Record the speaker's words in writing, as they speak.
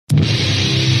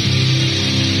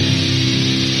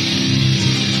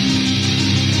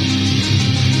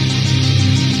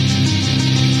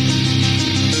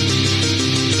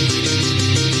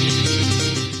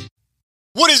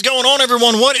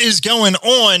everyone, what is going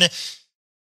on? It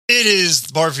is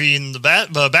Barvey and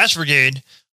the Bash Brigade.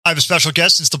 I have a special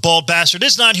guest since the Bald Bastard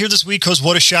is not here this week because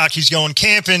what a shock, he's going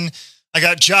camping. I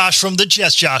got Josh from the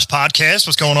Just Josh podcast.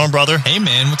 What's going on, brother? Hey,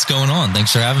 man, what's going on?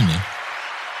 Thanks for having me.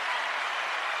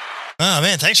 Oh,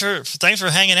 man, thanks for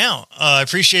hanging out. I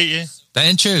appreciate you. That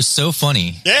intro is so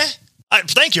funny. Yeah,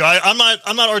 thank you. I'm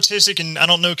not artistic and I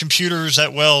don't know computers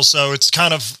that well, so it's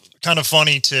kind of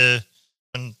funny to,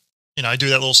 when, you know, I do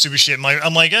that little stupid shit.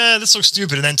 I'm like, this looks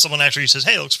stupid, and then someone actually says,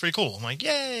 "Hey, it looks pretty cool." I'm like,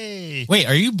 "Yay!" Wait,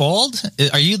 are you bald?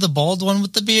 Are you the bald one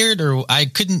with the beard? Or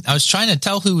I was trying to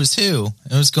tell who was who.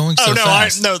 It was going so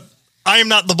fast. I am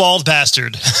not the Bald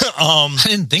Bastard. I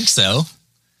didn't think so.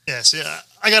 Yes, yeah.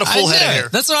 I got a full head of hair.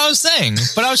 That's what I was saying,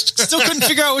 but I still couldn't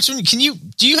figure out which one.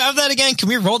 Do you have that again? Can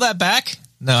we roll that back?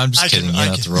 No, I'm just kidding. You don't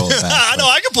have to roll it back. I know,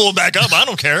 I can pull it back up. I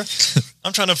don't care.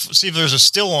 I'm trying to see if there's a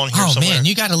still on here somewhere. Oh, man,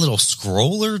 you got a little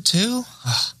scroller, too?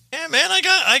 Yeah, man,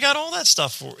 I got all that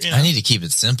stuff for you know. I need to keep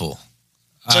it simple.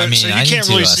 So you I can't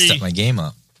need really to see. step my game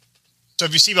up. So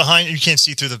if you see behind, you can't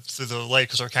see through the light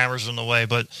because our cameras are in the way.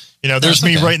 But you know, there's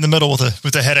me right in the middle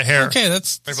with a head of hair. Okay,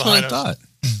 that's what I thought.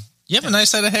 You have a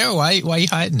nice head of hair. Why are you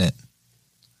hiding it?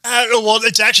 Well,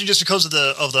 it's actually just because of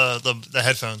the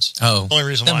headphones. Oh, the only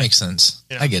reason why. That makes sense.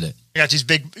 You know, I get it. I got these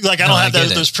big, like I don't have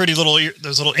those pretty little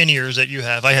those little in-ears that you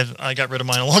have. I got rid of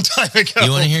mine a long time ago.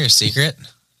 You want to hear a secret?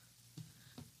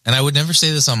 And I would never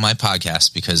say this on my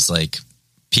podcast because like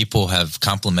people have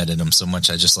complimented them so much.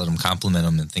 I just let them compliment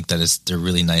them and think that they're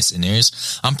really nice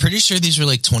in-ears. I'm pretty sure these were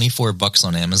like $24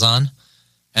 on Amazon,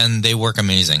 and they work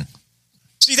amazing.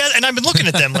 See that, and I've been looking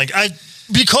at them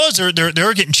because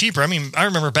they're getting cheaper. I mean, I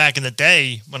remember back in the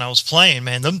day when I was playing,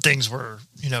 man, them things were,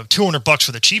 you know, $200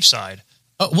 for the cheap side.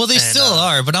 Oh, well, they still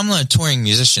are, but I'm not a touring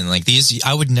musician. Like these,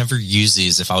 I would never use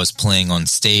these if I was playing on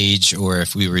stage or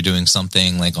if we were doing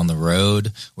something like on the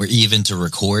road or even to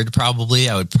record. Probably,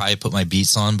 I would probably put my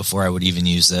Beats on before I would even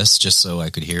use this, just so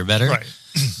I could hear better. Right.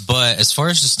 But as far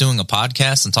as just doing a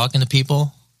podcast and talking to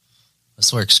people,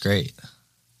 this works great.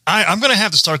 I'm going to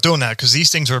have to start doing that because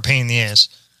these things are a pain in the ass.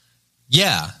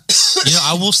 Yeah. You know,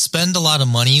 I will spend a lot of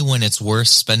money when it's worth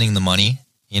spending the money.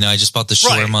 You know, I just bought the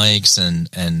Shure mics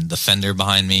and the Fender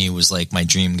behind me was like my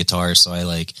dream guitar. So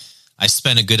I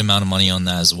spent a good amount of money on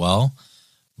that as well.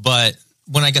 But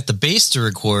when I got the bass to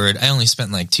record, I only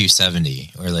spent like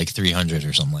 $270 or like $300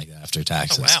 or something like that after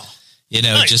taxes. Oh, wow. You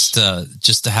know, nice.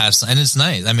 just to have some, and it's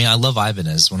nice. I mean, I love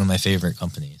Ibanez, one of my favorite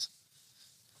companies.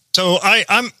 So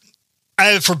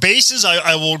for basses,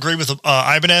 I will agree with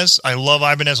Ibanez. I love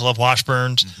Ibanez. I love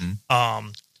Washburns. Mm-hmm.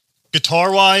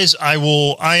 Guitar wise, I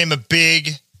am a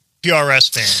big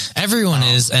PRS fan. Everyone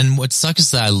is, and what sucks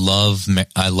is that I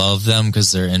love them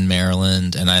because they're in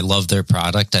Maryland, and I love their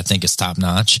product. I think it's top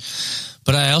notch.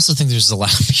 But I also think there's a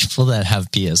lot of people that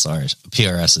have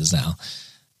PRSs now.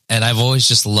 And I've always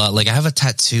just loved, like, I have a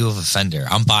tattoo of a Fender.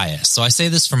 I'm biased. So I say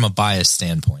this from a biased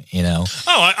standpoint, you know?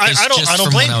 Oh, I don't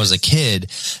blame when I was a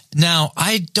kid. Now,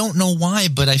 I don't know why,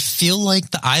 but I feel like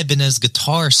the Ibanez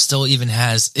guitar still even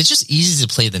has, it's just easy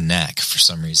to play the neck for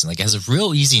some reason. Like, it has a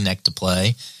real easy neck to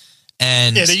play.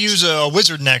 And yeah, they use a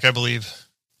wizard neck, I believe.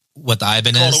 What, the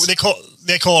Ibanez? They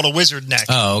call it a wizard neck.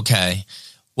 Oh, okay.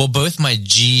 Well, both my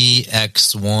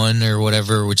GX1 or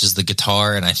whatever, which is the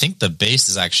guitar, and I think the bass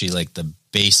is actually like the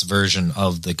bass version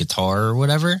of the guitar or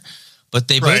whatever, but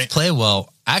they both play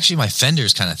well. Actually, my Fender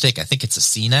is kind of thick. I think it's a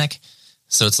C neck,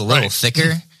 so it's a little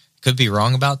thicker. Could be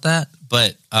wrong about that,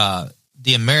 but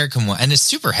the American one, and it's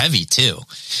super heavy too.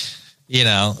 You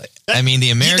know, I mean,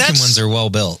 the American ones are well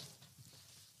built.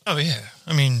 Oh yeah,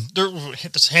 I mean,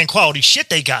 that's hand quality shit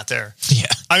they got there. Yeah,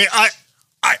 I mean,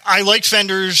 I like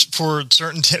Fenders for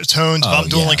certain tones. If I'm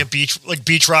doing like a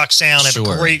beach rock sound, have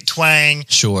a great twang,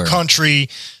 country.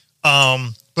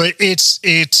 But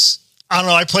it's I don't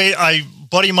know.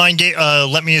 Buddy of mine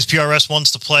let me his PRS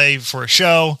once to play for a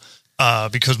show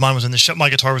because mine was in the shop. My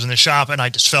guitar was in the shop, and I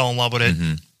just fell in love with it.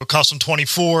 Mm-hmm. A Custom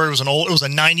 24. It was a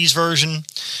 90s version,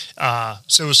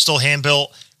 so it was still hand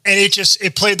built. And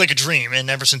it played like a dream, and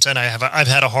ever since then I've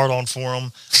had a hard on for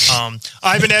them.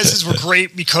 Ibanez's were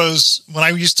great because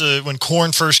when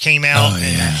Korn first came out and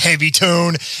heavy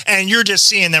tone, and you're just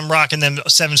seeing them rocking them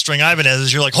 7-string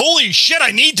Ibanez's, you're like, holy shit, I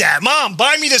need that, Mom,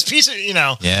 buy me this piece of, you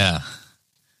know. Yeah,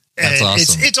 that's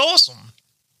awesome. It's awesome.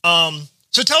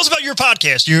 So tell us about your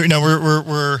podcast. You know,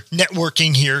 we're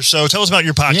networking here, so tell us about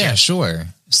your podcast. Yeah, sure.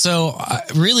 So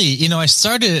really, you know,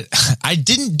 I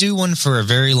didn't do one for a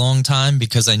very long time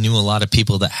because I knew a lot of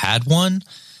people that had one,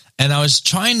 and I was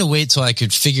trying to wait till I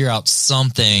could figure out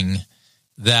something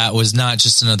that was not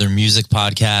just another music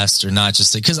podcast or not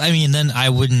just because I mean, then I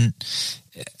wouldn't,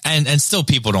 and still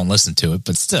people don't listen to it,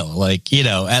 but still, like, you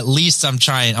know, at least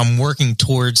I'm working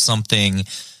towards something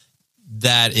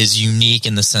that is unique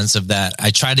in the sense of that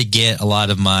I try to get a lot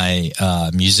of my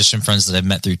musician friends that I've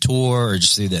met through tour or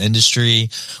just through the industry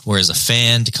or as a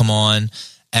fan to come on.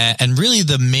 And really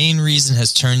the main reason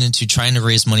has turned into trying to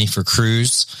raise money for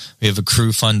crews. We have a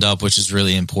crew fund up, which is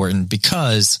really important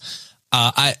because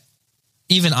I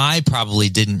probably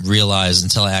didn't realize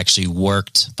until I actually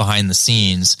worked behind the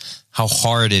scenes how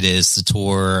hard it is to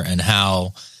tour and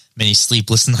how many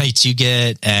sleepless nights you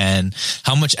get and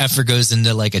how much effort goes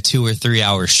into like a 2 or 3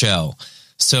 hour show.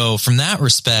 So from that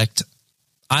respect,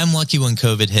 I'm lucky when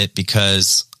COVID hit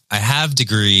because I have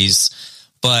degrees,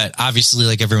 but obviously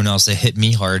like everyone else, it hit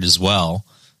me hard as well,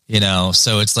 you know?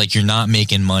 So it's like, you're not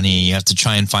making money. You have to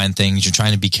try and find things. You're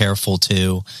trying to be careful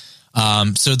too.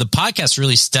 So the podcast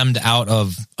really stemmed out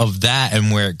of that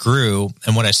and where it grew.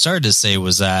 And what I started to say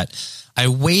was that I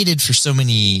waited for so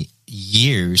many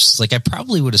years. Like I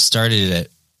probably would have started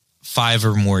it 5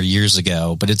 or more years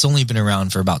ago, but it's only been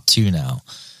around for about 2 now.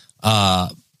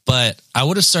 But I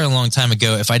would have started a long time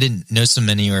ago if I didn't know so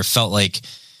many or felt like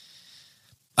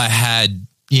I had,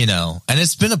 you know, and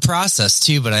it's been a process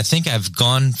too, but I think I've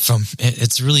gone from,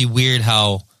 it's really weird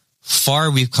how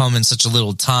far we've come in such a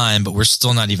little time, but we're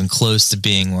still not even close to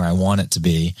being where I want it to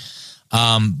be.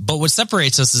 But what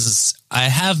separates us is I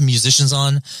have musicians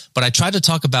on, but I try to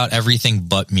talk about everything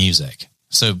but music.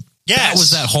 So that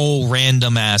was that whole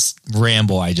random ass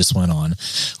ramble I just went on.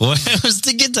 Well, it was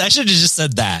to get to, I should have just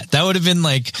said that. That would have been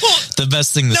like the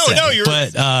best thing to say. No, you're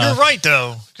right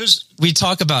though. Because we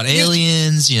talk about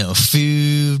aliens, you know,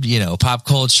 food, you know, pop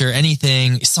culture,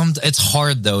 anything. It's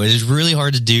hard though. It is really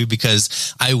hard to do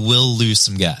because I will lose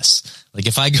some guests. Like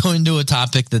if I go into a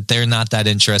topic that they're not that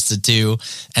interested to,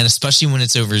 and especially when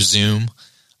it's over Zoom,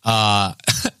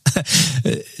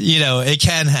 you know, it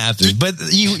can happen, but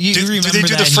you remember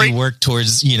that and you work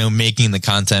towards, you know, making the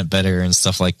content better and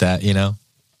stuff like that, you know?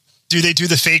 Do they do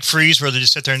the fake freeze where they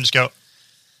just sit there and just go?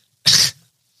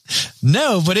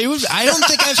 No, but I don't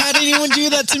think I've had anyone do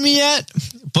that to me yet,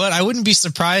 but I wouldn't be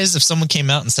surprised if someone came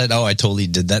out and said, "Oh, I totally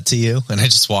did that to you." And I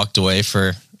just walked away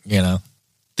for, you know,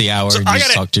 the hour and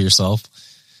just talk to yourself.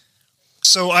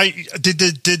 So did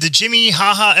the Jimmy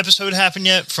Haha episode happen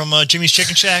yet from Jimmy's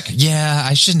Chicken Shack? Yeah,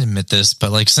 I shouldn't admit this,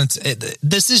 but like since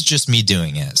this is just me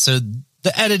doing it, so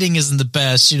the editing isn't the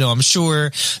best. You know, I'm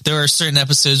sure there are certain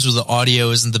episodes where the audio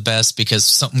isn't the best because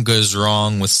something goes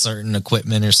wrong with certain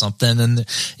equipment or something. And,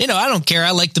 you know, I don't care.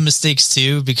 I like the mistakes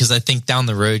too, because I think down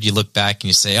the road you look back and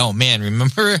you say, oh man,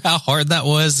 remember how hard that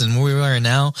was and where we are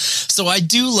now? So I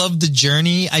do love the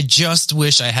journey. I just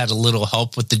wish I had a little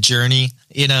help with the journey,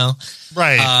 you know?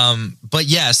 Right. But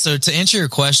yeah, so to answer your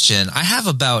question, I have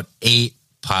about 8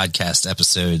 podcast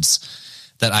episodes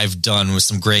that I've done with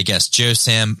some great guests. Joe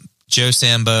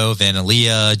Sambo,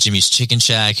 Vanilla, Jimmy's Chicken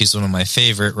Shack, who's one of my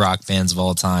favorite rock bands of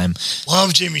all time.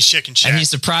 Love Jimmy's Chicken Shack. And he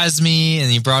surprised me, and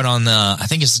he brought on I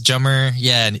think it's Jummer,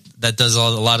 that does a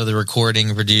lot of the recording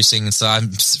and producing, and so I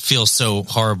feel so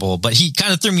horrible. But he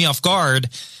kind of threw me off guard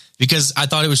because I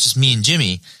thought it was just me and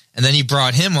Jimmy. And then he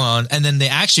brought him on, and then they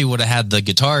actually would have had the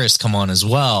guitarist come on as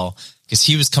well, because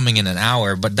he was coming in an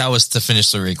hour, but that was to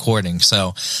finish the recording.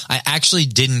 So I actually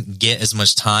didn't get as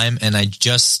much time, and I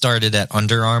just started at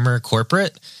Under Armour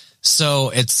corporate. So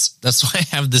that's why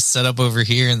I have this set up over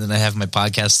here, and then I have my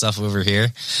podcast stuff over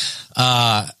here.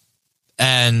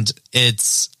 And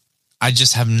I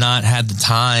just have not had the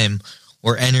time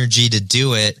or energy to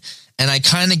do it. And I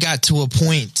kind of got to a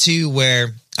point too where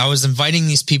I was inviting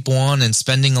these people on and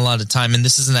spending a lot of time. And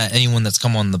this isn't at anyone that's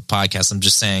come on the podcast. I'm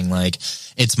just saying, like,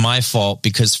 it's my fault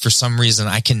because for some reason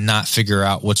I cannot figure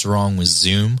out what's wrong with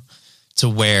Zoom to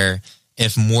where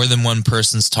if more than one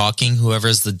person's talking,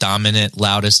 whoever's the dominant,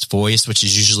 loudest voice, which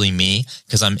is usually me,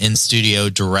 because I'm in studio,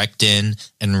 direct in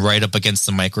and right up against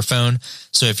the microphone.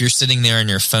 So if you're sitting there on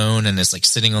your phone and it's like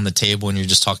sitting on the table and you're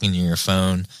just talking to your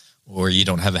phone, or you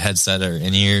don't have a headset or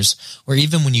in-ears, or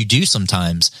even when you do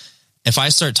sometimes, if I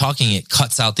start talking, it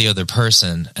cuts out the other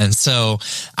person. And so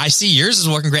I see yours is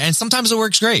working great. And sometimes it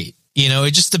works great. You know,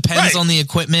 it just depends on the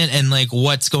equipment and like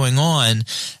what's going on.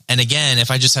 And again,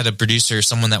 if I just had a producer,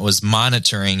 someone that was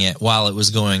monitoring it while it was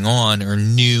going on or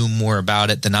knew more about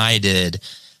it than I did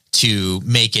to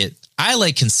make it, I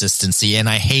like consistency. And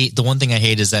the one thing I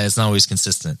hate is that it's not always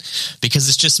consistent because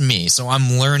it's just me. So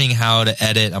I'm learning how to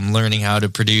edit. I'm learning how to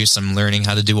produce. I'm learning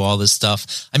how to do all this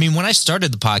stuff. I mean, when I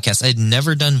started the podcast, I'd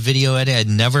never done video edit. I'd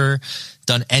never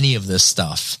done any of this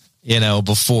stuff, you know,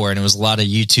 before. And it was a lot of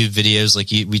YouTube videos like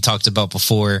we talked about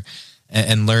before.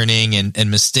 and learning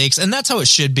and mistakes. And that's how it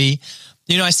should be.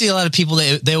 You know, I see a lot of people,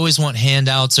 they always want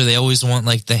handouts, or they always want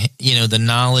like the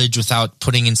knowledge without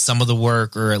putting in some of the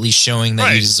work, or at least showing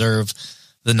that you deserve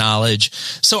the knowledge.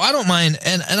 So I don't mind.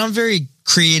 And I'm very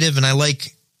creative, and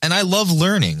I love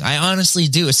learning. I honestly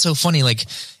do. It's so funny. Like,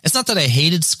 it's not that I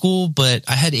hated school, but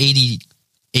I had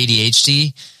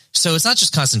ADHD. So it's not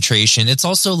just concentration. It's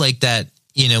also like that,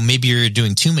 you know, maybe you're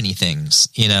doing too many things,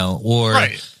 you know, or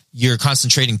you're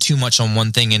concentrating too much on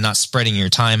one thing and not spreading your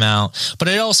time out. But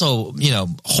it also, you know,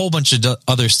 a whole bunch of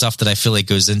other stuff that I feel like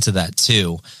goes into that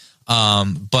too.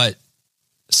 But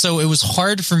so it was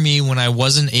hard for me when I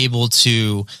wasn't able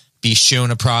to be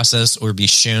shown a process or be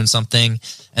shown something.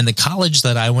 And the college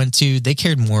that I went to, they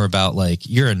cared more about like,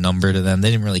 you're a number to them.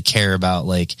 They didn't really care about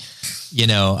like, you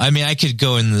know, I mean, I could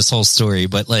go into this whole story,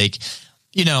 but like,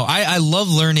 you know, I love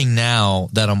learning now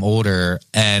that I'm older,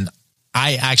 and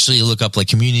I actually look up like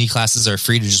community classes are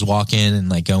free to just walk in and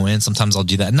like go in. Sometimes I'll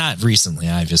do that. Not recently,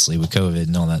 obviously, with COVID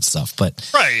and all that stuff, but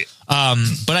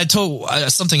but I told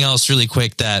something else really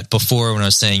quick that before, when I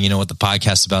was saying, you know, what the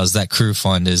podcast is about is that crew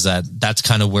fund, is that's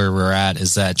kind of where we're at,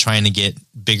 is that trying to get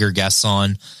bigger guests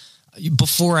on.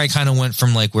 Before, I kind of went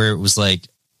from like where it was like,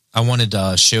 I wanted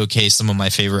to showcase some of my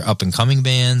favorite up and coming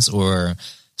bands or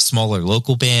smaller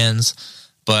local bands.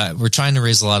 But we're trying to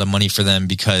raise a lot of money for them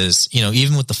because, you know,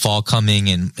 even with the fall coming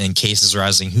and cases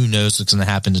rising, who knows what's going to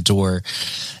happen to tour.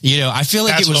 You know, I feel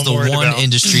like it was the one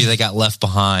industry that got left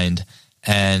behind.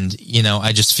 And, you know,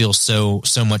 I just feel so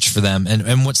much for them.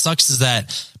 And what sucks is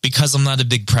that because I'm not a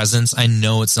big presence, I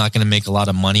know it's not going to make a lot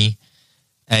of money.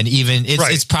 And even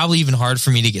it's probably even hard for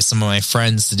me to get some of my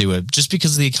friends to do it just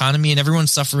because of the economy, and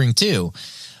everyone's suffering too.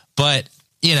 But,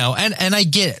 you know, and I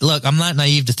get it. Look, I'm not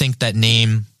naive to think that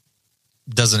name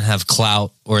doesn't have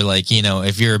clout, or like, you know,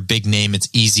 if you're a big name, it's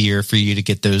easier for you to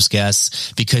get those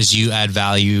guests because you add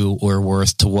value or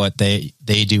worth to what they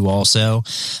do also.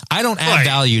 I don't add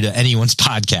value to anyone's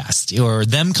podcast, or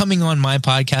them coming on my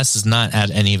podcast does not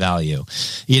add any value,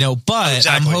 you know, but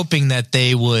I'm hoping that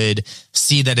they would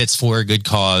see that it's for a good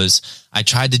cause. I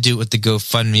tried to do it with the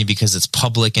GoFundMe because it's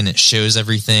public and it shows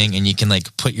everything, and you can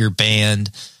like put your band,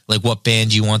 like what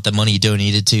band you want the money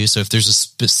donated to. So if there's a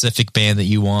specific band that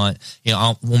you want, you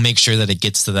know, we'll make sure that it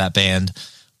gets to that band.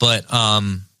 But,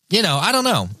 you know, I don't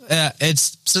know.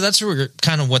 So that's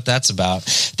kind of what that's about.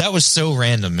 That was so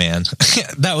random, man.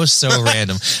 That was so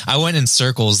random. I went in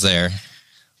circles there.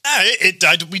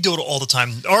 We do it all the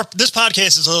time. This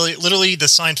podcast is literally the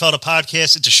Seinfeld of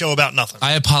podcast. It's a show about nothing.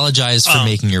 I apologize for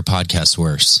making your podcast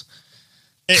worse.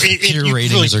 Your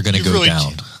ratings are going to go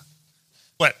down.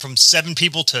 What, from 7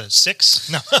 people to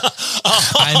 6? No.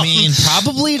 I mean,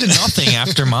 probably to nothing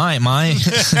after my.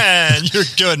 You're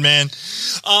good, man.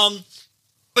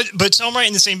 But so I'm right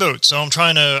in the same boat. So I'm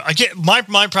trying to, I get my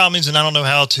problem is, and I don't know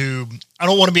how to, I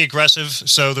don't want to be aggressive.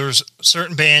 So there's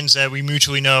certain bands that we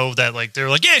mutually know that like, they're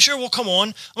like, yeah, sure, we'll come on.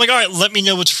 I'm like, all right, let me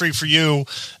know what's free for you.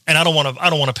 And I don't want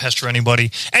to pester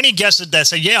anybody. Any guests that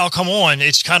say, yeah, I'll come on.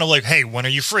 It's kind of like, hey, when are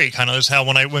you free? Kind of is how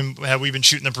how we've been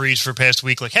shooting the breeze for the past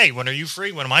week. Like, hey, when are you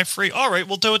free? When am I free? All right,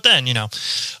 we'll do it then. You know,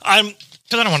 because I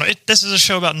don't want to, this is a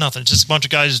show about nothing. It's just a bunch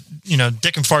of guys, you know,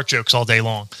 dick and fart jokes all day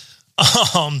long.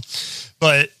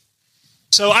 But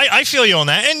so I feel you on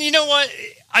that. And you know what?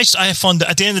 I have fun.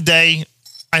 At the end of the day,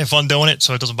 I have fun doing it,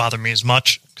 so it doesn't bother me as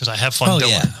much because I have fun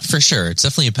doing it. For sure. It's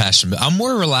definitely a passion. But I'm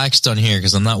more relaxed on here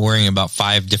because I'm not worrying about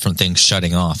 5 different things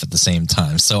shutting off at the same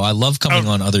time. So I love coming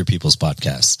on other people's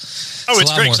podcasts.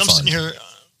 It's great. I'm sitting here.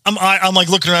 I'm like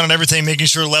looking around and everything, making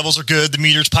sure levels are good, the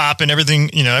meter's popping, everything,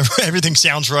 you know, everything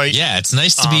sounds right. Yeah, it's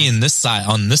nice to be on this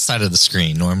side of the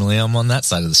screen. Normally, I'm on that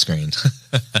side of the screen.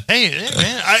 hey,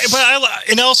 man,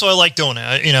 I like doing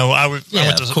it. You know, when I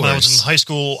was in high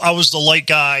school, I was the light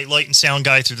and sound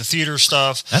guy through the theater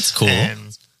stuff. That's cool.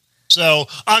 And so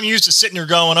I'm used to sitting there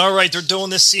going, all right, they're doing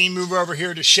this scene, move over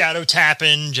here to shadow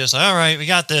tapping. Just all right, we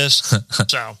got this.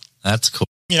 So that's cool.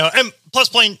 You know, and plus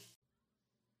playing.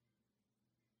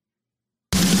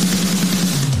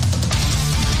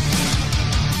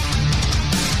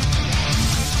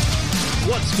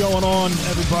 What's going on,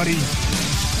 everybody?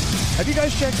 Have you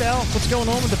guys checked out what's going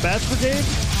on with the Bats Brigade?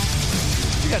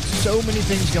 We got so many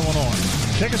things going on.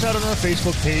 Check us out on our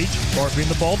Facebook page, Bart being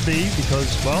the Bald Bee, because,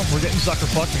 well, we're getting sucker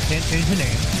fucked. We can't change the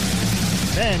name.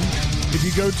 Then, if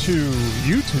you go to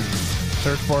YouTube,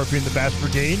 search Bart being the Bats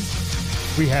Brigade,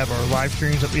 we have our live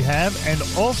streams that we have, and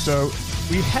also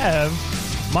we have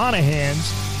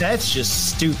Monahan's That's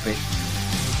Just Stupid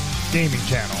gaming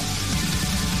channel.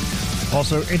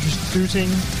 Also introducing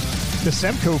the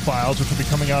Semco files, which will be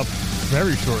coming up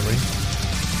very shortly.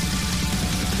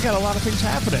 We got a lot of things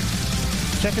happening.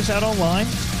 Check us out online.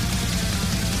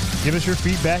 Give us your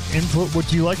feedback, input. What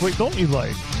do you like? What don't you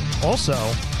like? Also,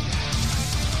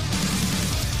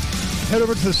 head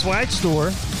over to the swag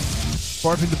store,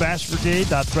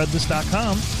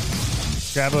 barfingthebashbrigade.threadless.com.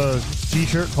 Grab a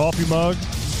t-shirt, coffee mug,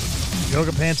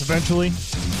 yoga pants eventually.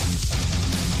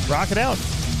 Rock it out.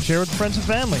 Share with friends and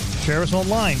family. Share us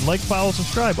online. Like, follow,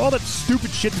 subscribe. All that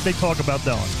stupid shit that they talk about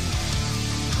doing.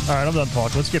 All right, I'm done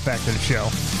talking. Let's get back to the show.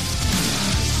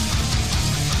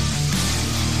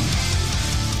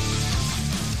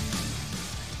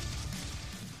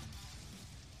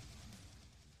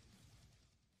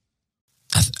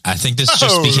 I think this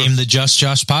just became the Just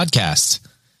Josh podcast.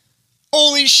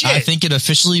 Holy shit. I think it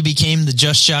officially became the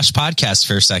Just Josh podcast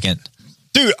for a second.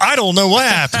 Dude, I don't know what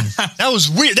happened. That was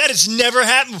weird. That has never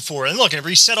happened before. And look, I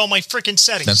reset all my freaking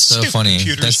settings. That's so funny.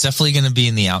 Computers. That's definitely going to be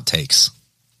in the outtakes.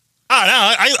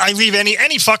 I leave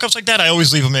any fuck-ups like that. I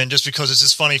always leave them in just because it's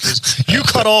just funny because you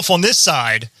cut off on this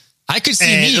side. I could see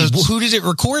me. Who did it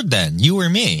record then? You or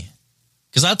me?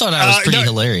 Because I thought I was pretty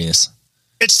hilarious.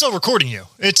 It's still recording you.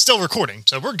 It's still recording,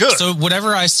 so we're good. So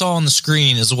whatever I saw on the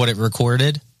screen is what it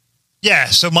recorded? Yeah,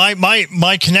 so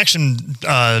my connection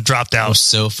dropped out. It was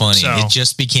so funny. So, it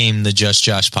just became the Just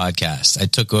Josh podcast. I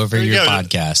took over your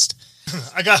podcast.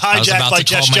 I got hijacked by Just Josh. I was about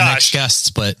to call my next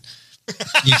guest, but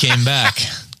you came back.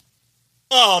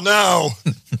 Oh, no.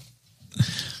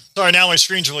 Sorry, now my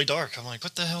screen's really dark. I'm like,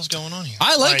 what the hell's going on here?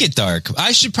 I like it dark.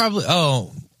 I should probably...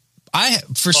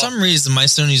 For some reason, my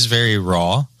Sony's very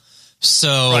raw.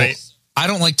 So I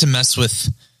don't like to mess with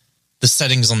the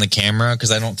settings on the camera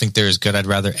because I don't think they're as good. I'd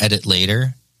rather edit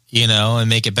later, and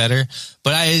make it better.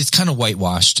 But it's kind of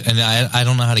whitewashed, and I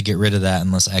don't know how to get rid of that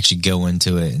unless I actually go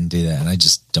into it and do that. And I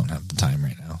just don't have the time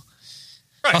right now.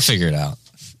 Right. I'll figure it out.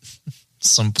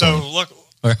 Some point.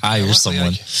 Or hire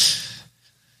someone.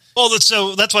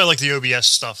 That's why I like the OBS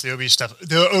stuff.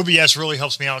 The OBS really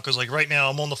helps me out because right now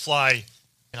I'm on the fly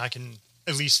and I can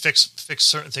at least fix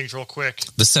certain things real quick.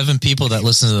 The 7 people that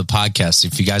listen to the podcast,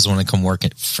 if you guys want to come work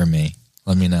it for me,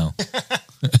 let me know.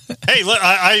 Hey, look,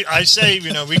 I say,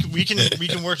 we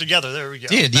can work together. There we go.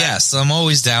 Dude, yes, I'm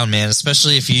always down, man,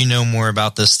 especially if you know more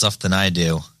about this stuff than I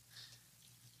do.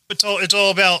 It's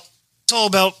all about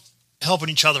helping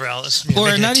each other out.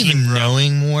 Or not even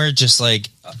knowing more, just like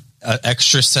an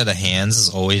extra set of hands is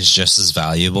always just as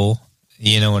valuable.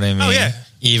 You know what I mean? Oh, yeah.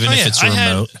 Even if it's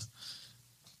remote.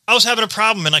 I was having a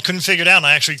problem and I couldn't figure it out. And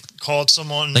I actually called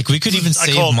someone. Like we could even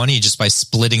save money just by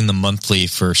splitting the monthly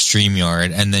for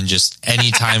StreamYard, and then just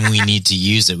anytime we need to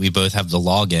use it, we both have the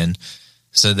login.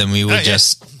 So then we would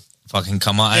just fucking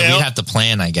come on. Yeah, we'd have to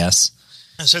plan, I guess.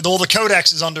 And so all the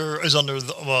codex is under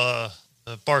the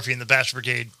Barfy and the Bash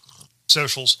Brigade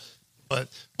socials, but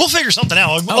we'll figure something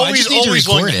out. I just need to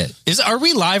record it. Are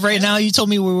we live right now? You told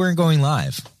me we weren't going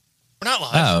live. We're not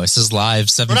live. Oh, it says live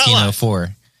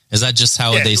 1704. Is that just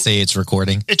how they say it's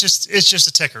recording? It's just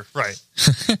a ticker, right?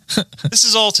 This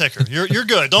is all ticker. You're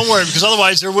good. Don't worry, because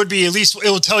otherwise there would be at least it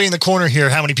will tell you in the corner here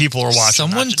how many people are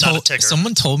watching.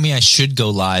 Someone told me I should go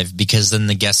live because then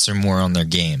the guests are more on their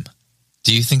game.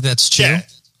 Do you think that's true? Yeah.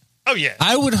 Oh yeah.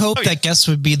 I would hope that guests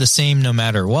would be the same no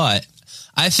matter what.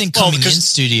 I think coming in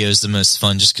studio is the most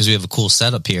fun just because we have a cool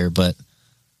setup here, but.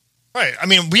 Right. I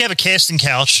mean, we have a casting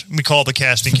couch. We call it the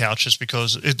casting couch just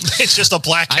because it's just a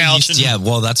black couch.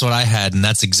 That's what I had, and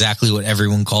that's exactly what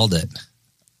everyone called it.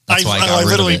 That's why I got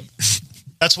rid of it.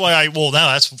 That's why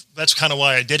that's kind of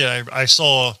why I did it. I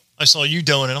saw you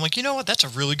doing it. I'm like, you know what? That's a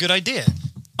really good idea.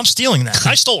 I'm stealing that.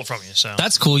 I stole it from you. So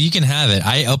that's cool. You can have it.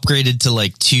 I upgraded to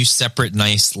 2 separate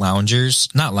nice loungers,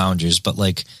 not loungers, but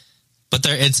I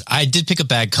did pick a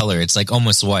bad color. It's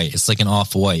almost white. It's like an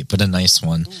off-white, but a nice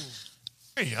one. Ooh.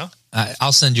 There you go.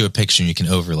 I'll send you a picture and you can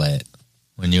overlay it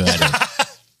when you edit.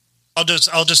 I'll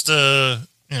just I'll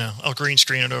green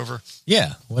screen it over.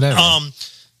 Yeah, whatever.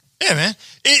 Yeah, man.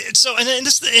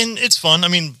 It's fun. I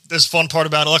mean, there's a fun part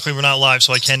about it. Luckily, we're not live,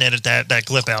 so I can edit that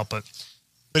clip out. But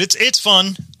it's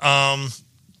fun.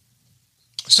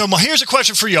 So here's a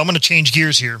question for you. I'm going to change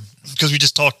gears here because we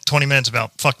just talked 20 minutes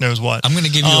about fuck knows what. I'm going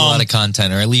to give you a lot of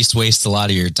content, or at least waste a lot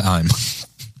of your time.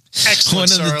 Excellent,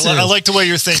 sir. I like the way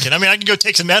you're thinking. I mean, I can go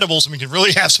take some edibles and we can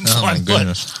really have some fun. Oh, my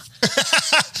goodness.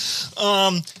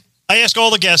 I ask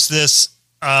all the guests this.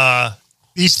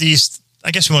 These,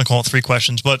 I guess you want to call it 3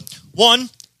 questions. But 1,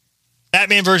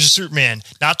 Batman versus Superman.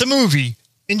 Not the movie.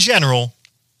 In general,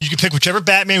 you can pick whichever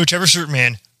Batman, whichever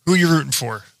Superman. Who you're rooting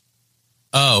for.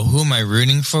 Oh, who am I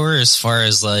rooting for as far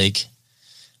as man.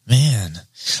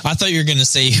 I thought you were going to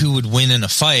say who would win in a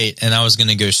fight, and I was going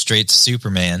to go straight to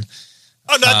Superman.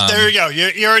 Oh, no, there you go.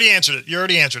 You already answered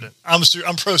it.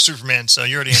 I'm pro Superman, so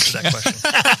you already answered that question.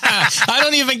 I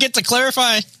don't even get to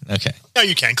clarify. Okay. No,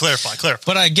 you can clarify.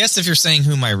 But I guess if you're saying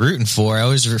who am I rooting for, I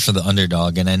always root for the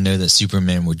underdog, and I know that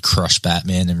Superman would crush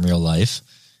Batman in real life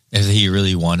if he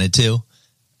really wanted to.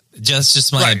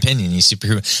 Just my opinion. He's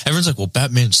superhuman. Everyone's like, well,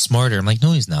 Batman's smarter. I'm like,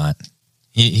 no, he's not.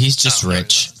 He's just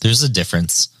rich. There's a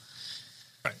difference.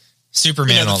 Right.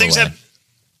 Superman all the way.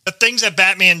 The things that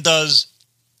Batman does,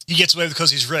 he gets away with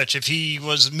because he's rich. If he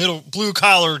was a blue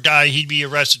collar guy, he'd be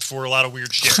arrested for a lot of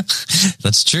weird shit.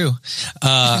 That's true.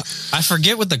 I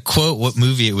forget what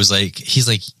movie it was like. He's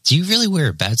like, do you really wear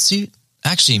a bat suit?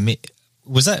 Actually,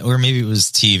 was that, or maybe it was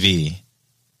TV.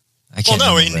 I can't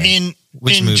remember.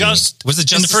 Which movie? Was it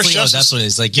Justice League? Justice? Oh, that's what it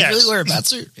is. Like, you really wear a bat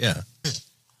suit? Yeah.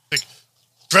 Like,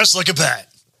 dress like a bat.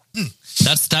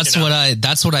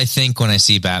 That's what I think when I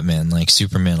see Batman, like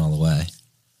Superman all the way.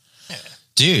 Yeah.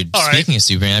 Dude, speaking of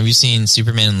Superman, have you seen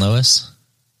Superman and Lois?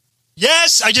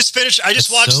 Yes, I just finished. I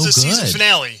just watched the season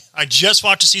finale. I just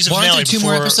watched the season finale. Aren't there 2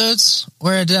 more episodes?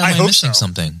 Or am I missing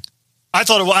something? I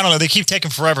thought I don't know. They keep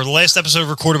taking forever. The last episode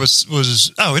recorded was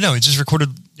it just recorded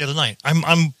the other night.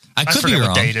 I could be wrong.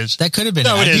 What day it is. That could have been.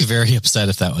 No, I'd be very upset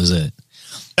if that was it.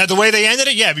 The way they ended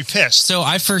it, yeah, I'd be pissed. So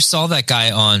I first saw that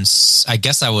guy on, I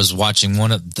guess I was watching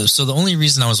so the only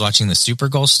reason I was watching the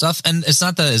Supergirl stuff, and it's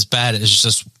not that it's bad, it's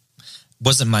just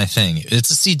wasn't my thing.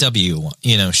 It's a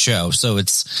CW, show. So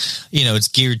it's, it's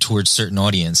geared towards certain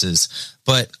audiences,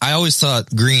 but I always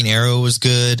thought Green Arrow was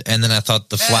good. And then I thought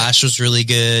The Flash was really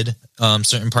good.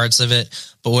 Certain parts of it.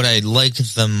 But what I liked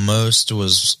the most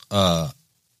was, I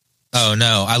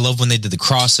love when they did the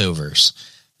crossovers.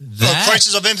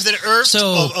 Crisis of Infinite Earths.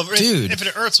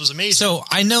 Infinite Earths was amazing. So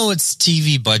I know it's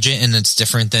TV budget and it's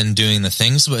different than doing the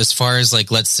things, but as far as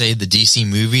let's say the DC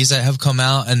movies that have come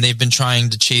out and they've been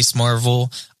trying to chase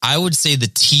Marvel, I would say the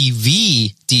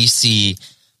TV DC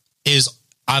is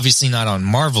obviously not on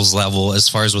Marvel's level as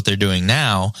far as what they're doing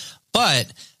now,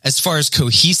 but as far as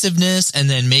cohesiveness and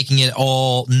then making it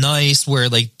all nice where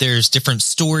there's different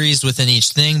stories within each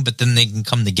thing, but then they can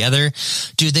come together.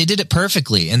 Dude, they did it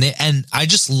perfectly. And I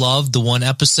just loved the one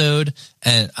episode.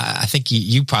 And I think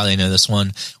you probably know this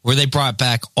one where they brought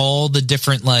back all the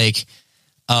different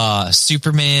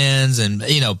Supermans and,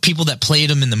 people that played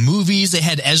them in the movies. They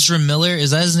had Ezra Miller. Is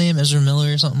that his name? Ezra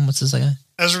Miller or something? What's his guy?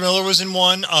 Ezra Miller was in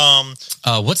one.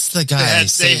 What's the guy?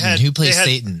 Who plays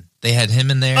Satan? They had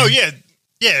him in there. Oh yeah.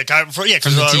 Yeah, from the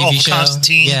TV show.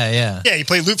 Constantine. Yeah. Yeah, he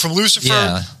played Luke from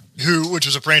Lucifer, which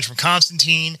was a branch from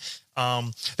Constantine.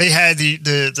 They had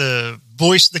the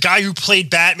voice, the guy who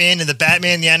played Batman in the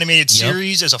Batman the Animated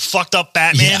Series as a fucked up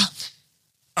Batman.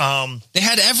 Yeah. They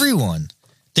had everyone.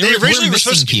 They originally were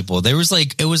missing people. There was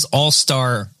it was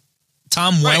all-star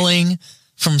Tom Welling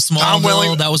from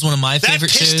Smallville. That was one of my favorite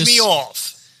shows.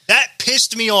 That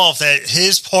pissed me off that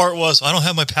his part was, I don't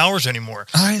have my powers anymore.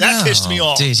 That pissed me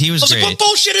off. Dude, he was great. Like, what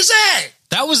bullshit is that?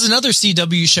 That was another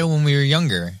CW show when we were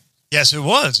younger. Yes, it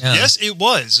was. Yeah. Yes, it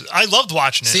was. I loved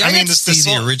watching it. See, I mean,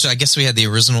 the original. I guess we had the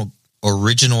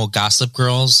original Gossip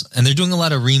Girls, and they're doing a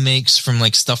lot of remakes from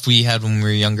stuff we had when we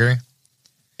were younger.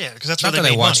 Yeah, because that's not that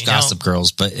I watched Gossip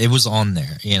Girls, but it was on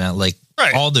there.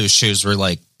 All those shows were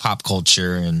pop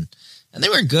culture and they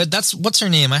were good. What's her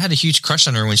name? I had a huge crush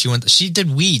on her when she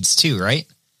did Weeds too, right?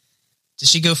 Did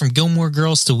she go from Gilmore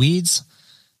Girls to Weeds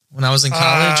when I was in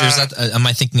college, or is that? Am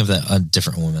I thinking of a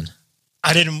different woman?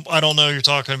 I don't know who you're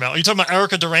talking about. Are you talking about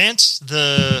Erica Durant,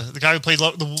 the guy who played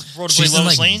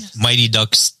Lois Lane? Mighty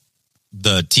Ducks,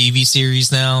 the TV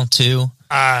series now too.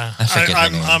 I forget her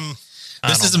name.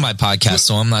 This isn't my podcast,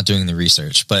 so I'm not doing the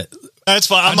research, but that's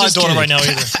fine. I'm not doing it right now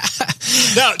either.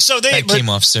 No, so that came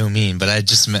off so mean, but I was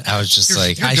just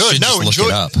I should just look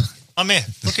it up. Oh man,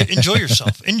 enjoy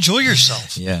yourself. Enjoy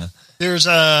yourself. Yeah. There's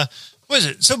what is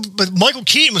it? So, but Michael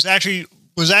Keaton was actually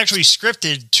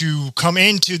scripted to come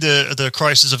into the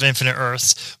Crisis of Infinite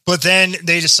Earths, but then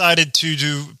they decided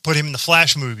to put him in the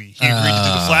Flash movie. He agreed to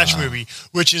do the Flash movie,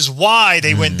 which is why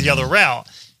they went the other route,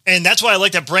 and that's why I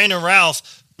like that Brandon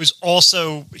Routh was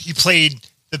also, he played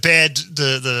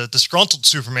the disgruntled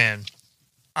Superman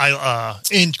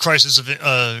in Crisis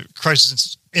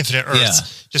Infinite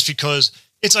Earths, just because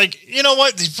it's you know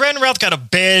what, Brandon Routh got a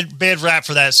bad rap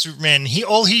for that Superman.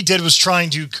 All he did was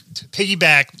trying to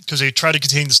piggyback, because they tried to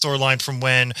continue the storyline from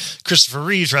when Christopher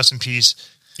Reeves, rest in peace,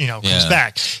 comes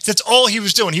back. That's all he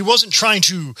was doing. He wasn't trying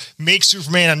to make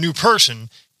Superman a new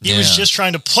person. He was just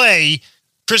trying to play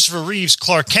Christopher Reeves,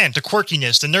 Clark Kent, the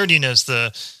quirkiness, the nerdiness,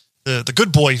 the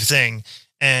good boy thing.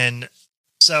 And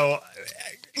so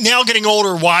now getting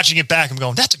older, watching it back, I'm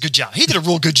going, that's a good job. He did a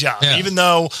real good job. Yeah. Even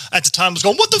though at the time I was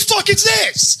going, what the fuck is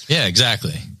this? Yeah,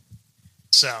 exactly.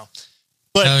 So,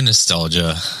 but no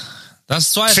nostalgia.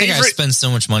 That's why I think I spend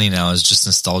so much money now is just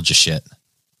nostalgia shit.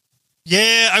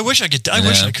 Yeah, I wish I could. I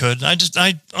wish I could.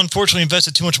 I unfortunately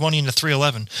invested too much money into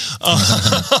 311.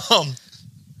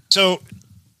 So,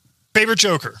 favorite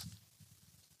Joker?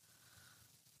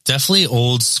 Definitely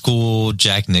old school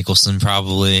Jack Nicholson,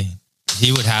 probably.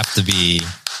 He would have to be.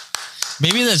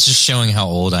 Maybe that's just showing how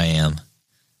old I am.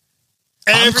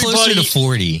 I'm closer to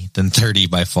 40 than 30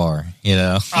 by far. You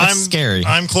know, that's scary.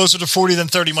 I'm closer to 40 than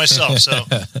 30 myself. So,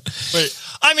 but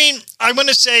I mean, I'm going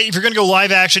to say if you're going to go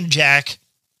live action Jack,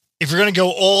 if you're going to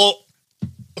go all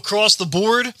across the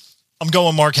board, I'm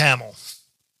going Mark Hamill.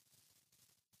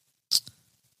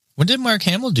 When did Mark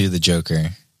Hamill do the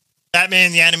Joker?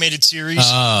 Batman, the animated series.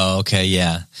 Oh, okay,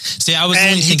 yeah. See, I was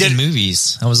only thinking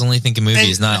movies. I was only thinking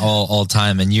movies, not all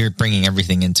time. And you're bringing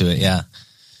everything into it, yeah.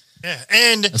 Yeah,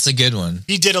 and that's a good one.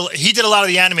 He did a lot of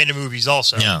the animated movies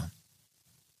also. Yeah.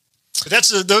 But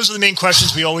those are the main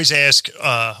questions we always ask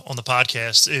on the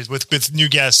podcast is with new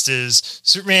guests is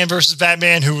Superman versus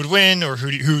Batman, who would win or who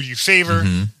do you favor,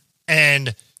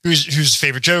 and who's the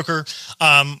favorite Joker.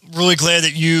 Really glad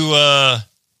that you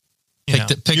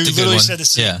picked a good one. Said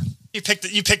this. Yeah. You picked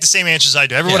the same answers I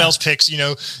do. Everyone else picks,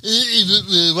 whatever.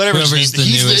 Whoever's the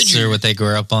newest or what they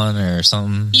grew up on or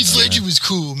something. Heath Ledger was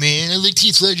cool, man. I liked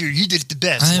Heath Ledger. You did it the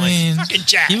best. I mean, fucking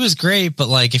Jack. He was great, but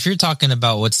like, if you're talking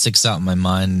about what sticks out in my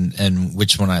mind and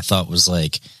which one I thought was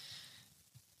like,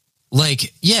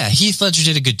 yeah, Heath Ledger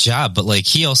did a good job, but like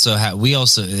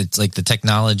it's like the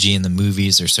technology in the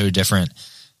movies are so different.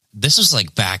 This was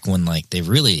like back when like they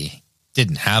really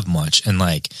didn't have much, and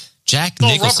like Jack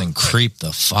Nicholson creeped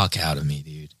the fuck out of me,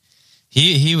 dude.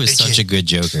 He was such a good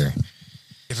Joker.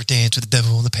 Ever dance with the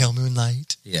devil in the pale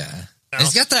moonlight? Yeah. No.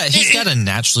 He's got a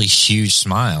naturally huge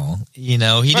smile. You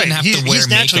know, he didn't have to wear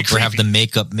makeup or have the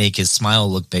makeup make his smile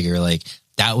look bigger. Like,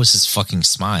 that was his fucking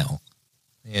smile.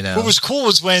 You know? What was cool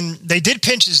was when they did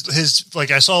pinch his like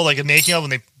I saw like a making of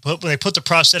when they put the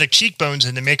prosthetic cheekbones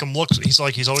in to make him look, he's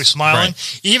always smiling.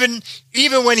 Right. Even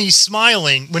when he's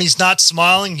smiling, when he's not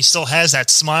smiling, he still has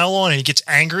that smile on and he gets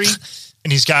angry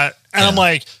and I'm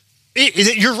like,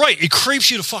 you're right. It creeps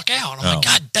you the fuck out. I'm like,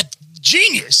 God, that's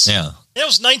genius. Yeah. That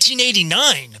was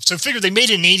 1989. So I figured they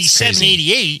made it in 87,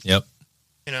 88. Yep.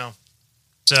 You know,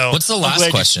 so what's the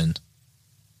last question?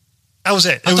 That was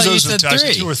it. It was those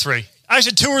 3. 2 or 3. I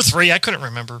said 2 or 3. I couldn't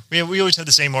remember. We always had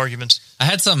the same arguments. I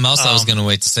had something else I was going to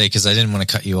wait to say because I didn't want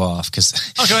to cut you off. Go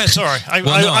ahead. Sorry. I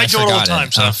do it all the time.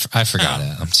 So. I forgot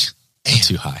it. I'm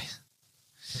too high.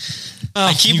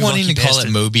 I keep wanting to call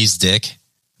it Moby's Dick,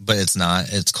 but it's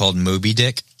not. It's called Moby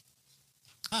Dick.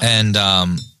 And that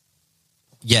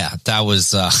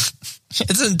was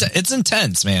it's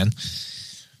intense, man.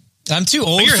 I'm too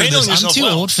old for this. I'm too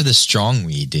old for the strong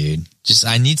weed, dude.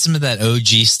 I need some of that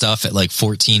OG stuff at like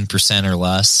 14% or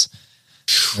less,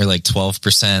 or like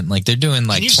 12%. Like they're doing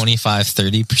like 25,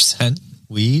 30%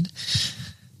 weed.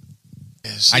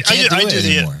 Yes. I can't do it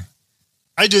anymore.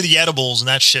 I do the edibles and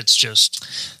that shit's just.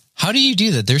 How do you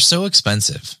do that? They're so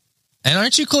expensive. And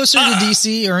aren't you closer to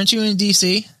DC, or aren't you in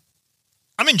DC?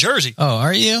 I'm in Jersey. Oh,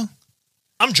 are you?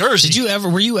 I'm Jersey.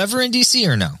 Were you ever in DC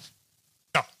or no?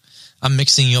 No. I'm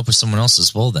mixing you up with someone else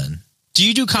as well then. Do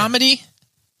you do comedy?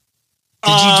 Did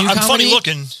you do comedy? I'm funny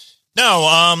looking. No,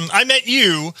 I met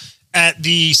you at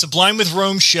the Sublime with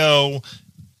Rome show,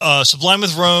 Sublime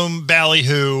with Rome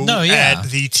Ballyhoo at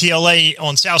the TLA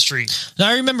on South Street. Now,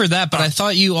 I remember that, but I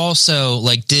thought you also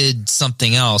like did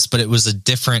something else, but it was a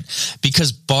different,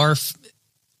 because Barf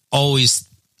always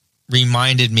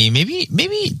reminded me, maybe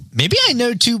I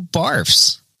know 2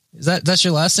 Barfs. That's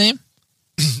your last name?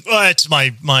 Well, it's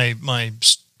my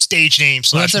stage name.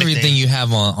 Well, that's everything you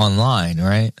have online,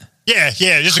 right? Yeah.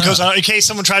 Just because in case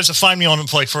someone tries to find me on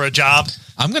for a job,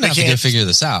 I'm going to have to go figure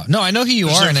this out. No, I know who you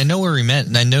are, and I know where we met,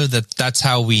 and I know that's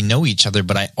how we know each other.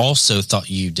 But I also thought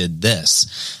you did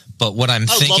this. But what I'm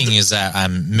thinking is that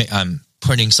I'm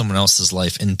putting someone else's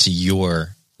life into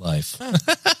your life.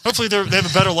 Hopefully, they have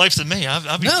a better life than me.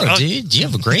 Dude, you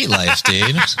have a great life,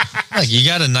 dude. Like, you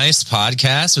got a nice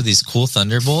podcast with these cool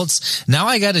Thunderbolts. Now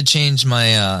I got to change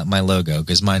my my logo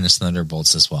because mine is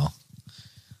Thunderbolts as well.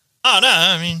 Oh no,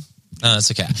 I mean.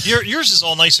 It's okay. Yours is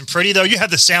all nice and pretty though. You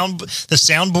have the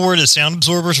soundboard, the sound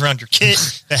absorbers around your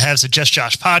kit that has the Just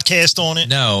Josh podcast on it.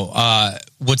 No,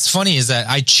 what's funny is that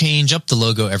I change up the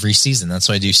logo every season. That's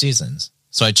why I do seasons.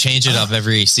 So I change it up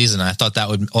every season. I thought that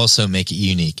would also make it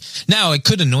unique. Now it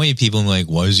could annoy people. I'm like,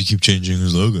 why does he keep changing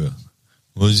his logo?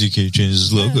 Why does he keep changing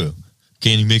his logo?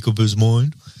 Can't he make up his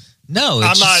mind? No,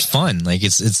 it's just fun. Like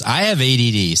it's. I have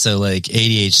ADD, so like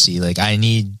ADHD. Like I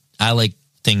like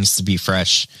things to be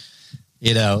fresh.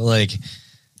 You know, like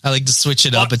I like to switch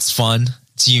it up. It's fun.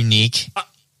 It's unique.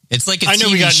 It's like a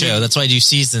TV show. That's why I do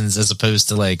seasons as opposed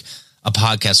to like a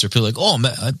podcast where people are like, oh,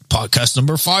 man, podcast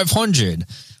number 500. I'm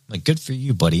like, good for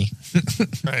you, buddy.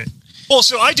 Right. Well,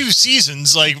 so I do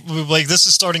seasons like this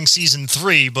is starting season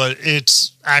 3, but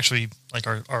it's actually like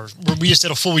we just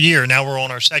did a full year. Now we're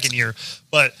on our second year,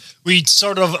 but we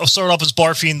started off as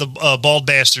Barfy and the Bald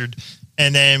Bastard.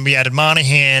 And then we added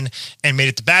Monahan and made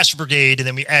it the Bastard Brigade. And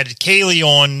then we added Kaylee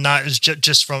on, not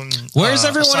just from... Where's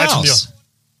everyone else?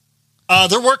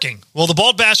 They're working. Well, the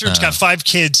Bald Bastard's got 5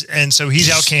 kids, and so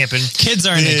he's out camping. Kids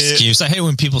aren't an excuse. I hate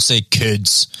when people say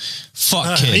kids.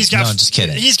 Fuck kids. I'm just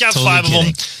kidding. He's got totally 5 kidding.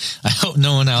 Of them. I hope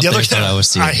no one out there thought I was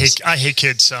serious. I hate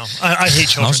kids, so I hate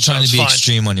children. I was trying to be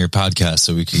extreme on your podcast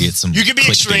so we could get some... You can be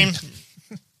extreme.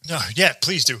 Yeah,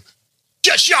 please do.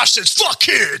 Yes, Josh says, fuck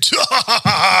kids.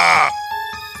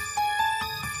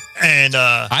 And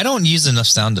I don't use enough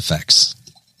sound effects.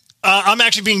 I'm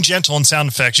actually being gentle in sound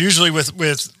effects. Usually with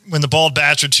when the Bald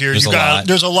Bastard's here,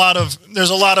 there's a lot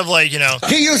of like, you know,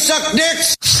 do you suck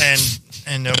dicks?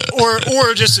 And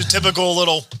or just a typical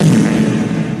little, you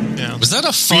know. Was that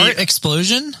a fart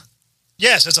explosion?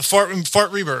 Yes, it's a fart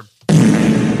reverb.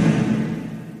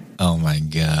 Oh my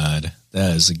god,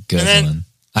 that is a good one.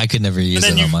 I could never use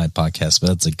it on my podcast, but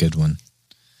that's a good one.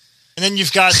 And then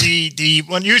you've got the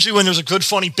when usually when there's a good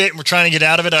funny bit and we're trying to get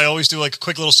out of it, I always do like a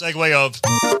quick little segue of.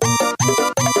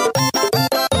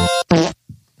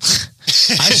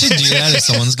 I should do that if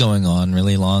someone's going on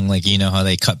really long. Like, you know how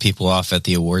they cut people off at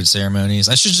the award ceremonies?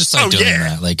 I should just start doing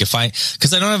that. Like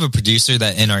because I don't have a producer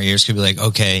that in our ears could be like,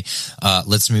 okay,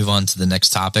 let's move on to the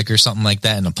next topic or something like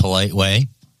that in a polite way.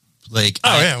 Like,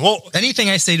 well, anything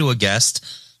I say to a guest,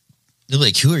 they're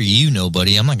like, who are you,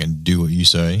 nobody? I'm not going to do what you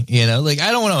say. You know, like,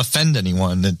 I don't want to offend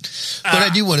anyone, but I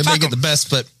do want to make it the best.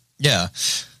 But yeah.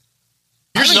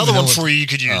 Here's another one for you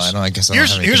could use.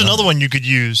 Here's another one you could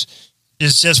use.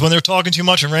 It's just when they're talking too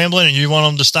much and rambling and you want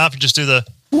them to stop, you just do the,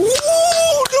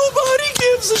 nobody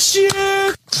gives a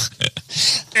shit.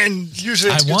 And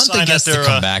usually it's I want the guests to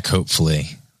come back, hopefully.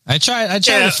 I try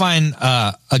to find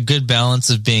a good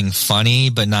balance of being funny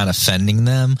but not offending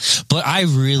them. But I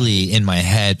really, in my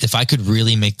head, if I could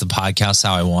really make the podcast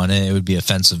how I want it, it would be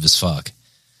offensive as fuck.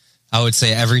 I would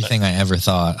say everything I ever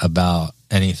thought about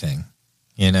anything,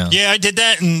 you know? Yeah, I did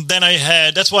that, and then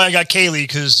that's why I got Kaylee,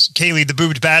 because Kaylee, the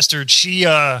boobed bastard,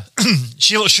 she'll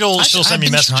send me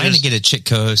messages. I'm trying to get a chick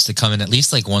co-host to come in at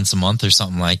least like once a month or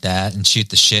something like that and shoot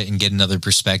the shit and get another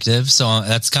perspective. So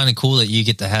that's kind of cool that you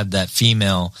get to have that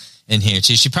female in here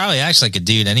too. She probably acts like a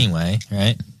dude anyway,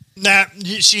 right? Nah,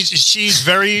 she's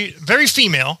very, very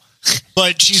female,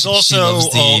 but she's also... She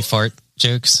loves the fart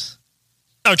jokes.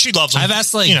 Oh, she loves them. I've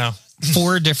asked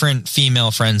 4 different female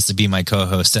friends to be my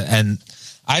co-host, and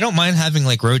I don't mind having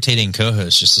like rotating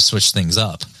co-hosts just to switch things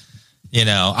up. You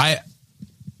know, I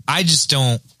just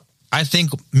don't. I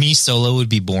think me solo would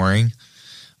be boring,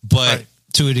 but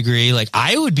to a degree, like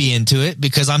I would be into it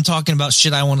because I'm talking about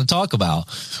shit I want to talk about.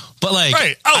 But like,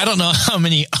 I don't know how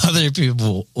many other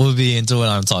people would be into what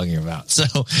I'm talking about. So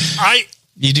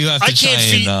you do have to try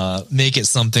and make it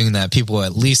something that people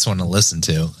at least want to listen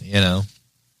to. You know.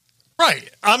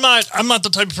 Right. I'm not the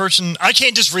type of person. I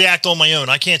can't just react on my own.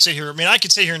 I can't sit here. I mean, I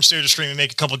could sit here and stare at the screen and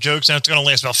make a couple of jokes, and it's going to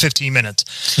last about 15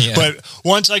 minutes. Yeah. But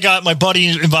once I got my buddy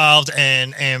involved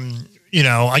and you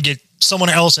know, I get someone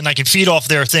else and I can feed off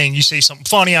their thing. You say something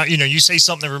funny out, you know, you say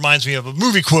something that reminds me of a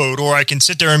movie quote, or I can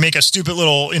sit there and make a stupid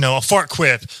little, you know, a fart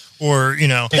quip, or, you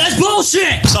know, that's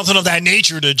bullshit. Something of that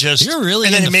nature to just, you're really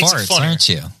and then into it makes farts, it funny, aren't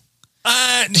you?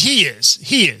 He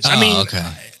is. I mean,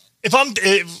 okay.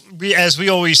 As we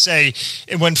always say,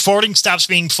 when farting stops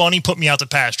being funny, put me out to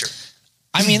pasture.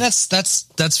 I mean,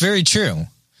 that's very true.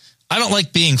 I don't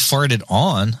like being farted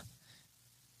on,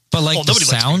 but like the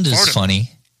sound is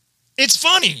funny. It's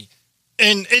funny,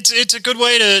 and it's a good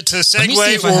way to segue. Let me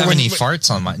see if I have any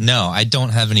farts on mine. No, I don't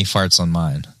have any farts on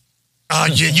mine.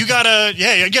 You gotta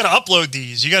upload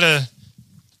these. You gotta,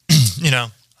 you know.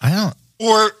 I don't.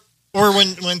 Or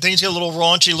when things get a little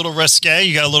raunchy, a little risque,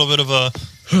 you got a little bit of a.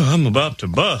 I'm about to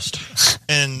bust.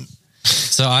 And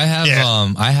so I have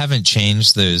I haven't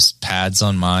changed those pads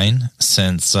on mine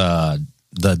since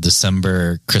the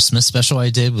December Christmas special I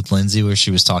did with Lindsay, where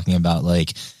she was talking about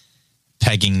like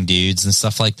pegging dudes and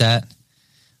stuff like that.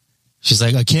 She's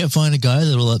like, I can't find a guy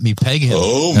that'll let me peg him.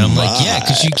 And I'm like, yeah,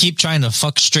 because you keep trying to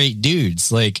fuck straight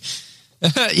dudes. Like,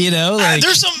 you know, like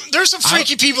there's some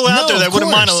freaky people out there that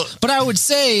wouldn't mind. But I would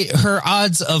say her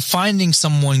odds of finding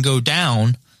someone go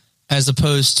down, as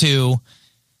opposed to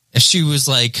if she was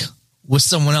like with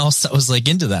someone else that was like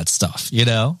into that stuff, you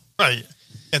know? Right.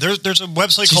 Yeah, there's a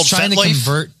website She's called trying to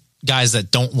convert guys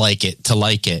that don't like it to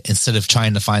like it instead of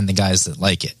trying to find the guys that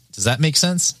like it. Does that make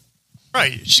sense?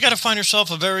 Right. She's got to find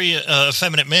herself a very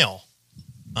effeminate male.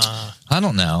 I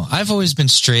don't know. I've always been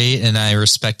straight, and I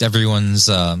respect everyone's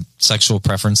sexual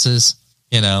preferences.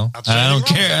 You know, I don't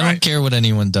care. Right. I don't care what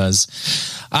anyone does.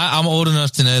 I'm old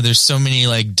enough to know there's so many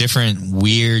like different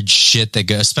weird shit that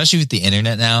go, especially with the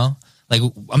internet now. Like,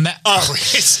 it's out of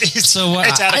control.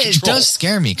 It does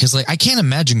scare me because like I can't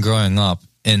imagine growing up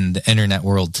in the internet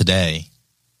world today.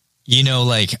 You know,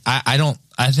 like I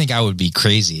think I would be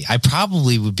crazy. I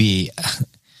probably would be.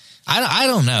 I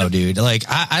don't know, dude. Like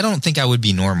I don't think I would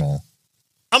be normal.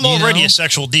 I'm already a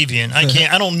sexual deviant.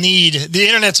 I don't need the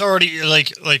internet's already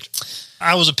like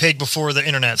I was a pig before the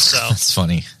internet. So that's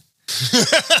funny.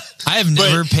 I have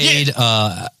never paid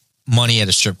money at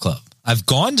a strip club. I've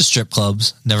gone to strip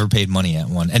clubs, never paid money at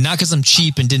one. And not because I'm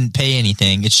cheap and didn't pay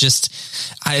anything. It's just,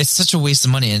 it's such a waste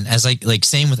of money. And as like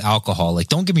same with alcohol, like,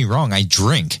 don't get me wrong. I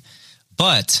drink,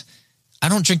 but I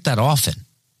don't drink that often.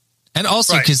 And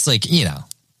also because like, you know,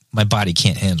 my body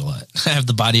can't handle it. I have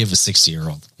the body of a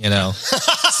 60-year-old, you know,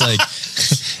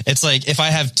 it's like if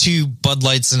I have 2 Bud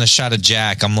Lights and a shot of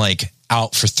Jack, I'm like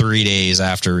out for 3 days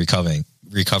after recovering.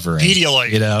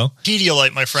 Pedialyte, you know,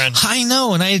 Pedialyte, my friend. I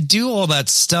know, and I do all that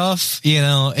stuff. You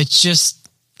know, it's just,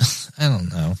 I don't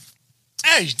know.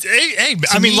 Hey!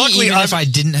 I mean, luckily, if I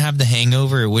didn't have the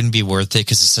hangover, it wouldn't be worth it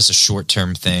because it's such a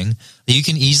short-term thing. You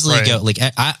can easily go. Like,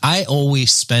 I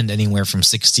always spend anywhere from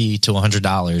 $60 to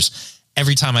 $100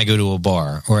 every time I go to a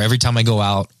bar or every time I go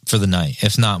out for the night,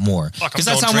 if not more. Because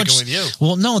that's how much. With you.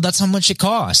 Well, no, that's how much it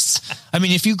costs. I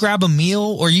mean, if you grab a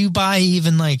meal or you buy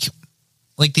even like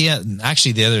the other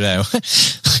day,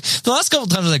 the last couple of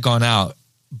times I've gone out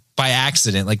by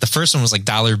accident, like the first one was like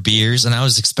dollar beers, and I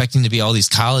was expecting to be all these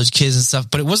college kids and stuff,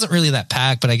 but it wasn't really that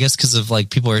packed. But I guess because of like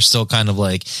people are still kind of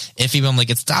like iffy. But I'm like,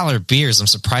 it's dollar beers. I'm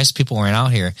surprised people weren't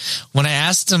out here. When I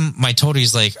asked him my total,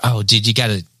 he's like, "Oh, dude, you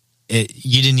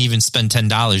didn't even spend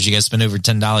 $10. You guys spent over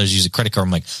 $10. Use a credit card."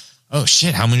 I'm like, oh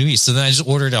shit, how many? So then I just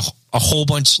ordered a whole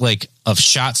bunch like of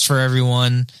shots for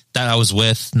everyone that I was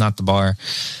with, not the bar.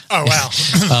 Oh,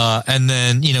 wow. And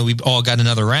then, you know, we all got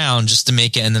another round just to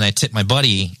make it. And then I tipped my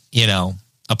buddy, you know,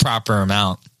 a proper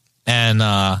amount. And,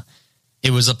 it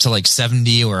was up to like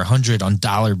 70 or 100 on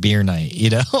dollar beer night,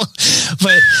 you know,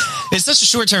 but it's such a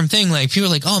short-term thing. Like people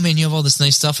are like, oh man, you have all this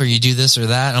nice stuff or you do this or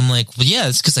that. I'm like, well, yeah,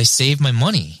 it's because I save my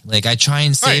money. Like I try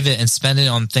and save it and spend it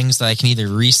on things that I can either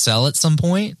resell at some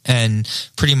point and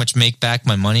pretty much make back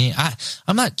my money.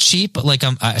 I'm not cheap, but like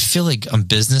I feel like I'm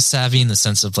business savvy in the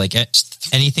sense of like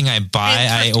anything I buy,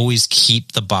 I always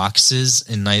keep the boxes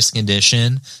in nice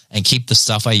condition and keep the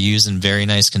stuff I use in very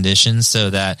nice condition so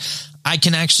that I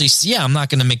can actually see, I'm not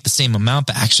going to make the same amount,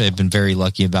 but actually I've been very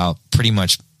lucky about pretty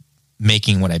much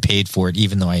making what I paid for it,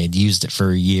 even though I had used it for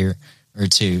a year or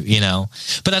two, you know,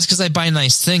 but that's because I buy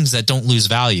nice things that don't lose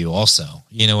value also.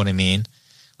 You know what I mean?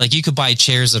 Like you could buy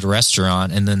chairs at a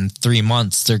restaurant and then 3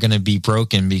 months they're going to be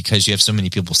broken because you have so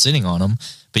many people sitting on them,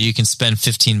 but you can spend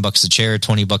 $15 a chair,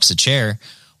 $20 a chair,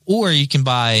 or you can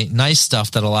buy nice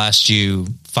stuff that'll last you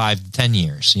 5 to 10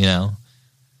 years, you know?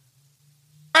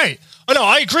 Right. Oh, no,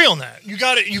 I agree on that. You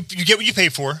got it. You get what you pay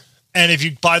for. And if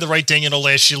you buy the right thing, it'll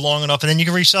last you long enough. And then you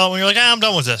can resell it when you're like, I'm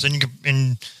done with this.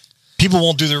 And people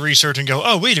won't do their research and go,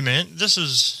 oh, wait a minute. This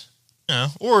is, you know,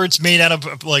 or it's made out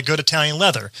of like good Italian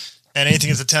leather. And anything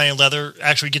that's Italian leather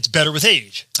actually gets better with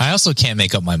age. I also can't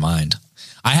make up my mind.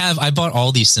 I bought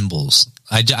all these cymbals.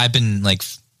 I've been like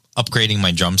upgrading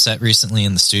my drum set recently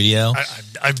in the studio.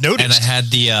 I've noticed. And I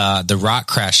had the Rock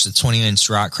Crash, the 20-inch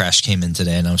Rock Crash came in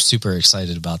today, and I was super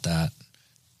excited about that.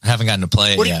 I haven't gotten to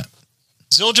play it yet.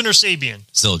 Zildjian or Sabian?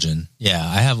 Zildjian. Yeah,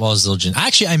 I have all Zildjian.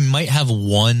 Actually, I might have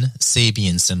one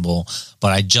Sabian cymbal,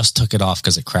 but I just took it off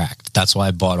because it cracked. That's why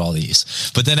I bought all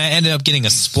these. But then I ended up getting a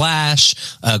Splash,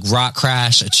 a Rock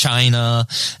Crash, a China,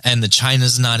 and the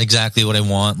China's not exactly what I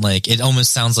want. Like, it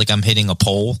almost sounds like I'm hitting a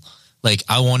pole. Like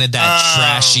I wanted that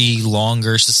trashy,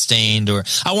 longer, sustained, or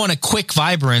I want a quick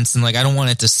vibrance, and like I don't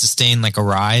want it to sustain like a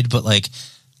ride, but like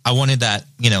I wanted that,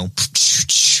 you know,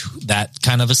 that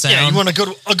kind of a sound. Yeah, you want a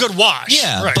good wash.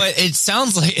 Yeah, right. But it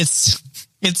sounds like it's.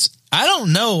 I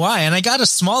don't know why, and I got a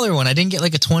smaller one. I didn't get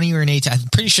like a 20 or an 18. I'm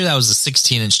pretty sure that was a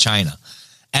 16-inch China,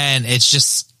 and it's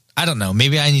just I don't know.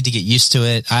 Maybe I need to get used to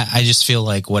it. I just feel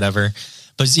like whatever.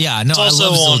 But yeah, no, I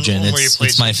love Zildjian.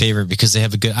 It's my favorite because they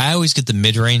have a good. I always get the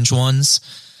mid-range ones.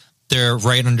 They're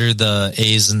right under the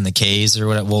A's and the K's or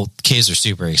whatever. Well, K's are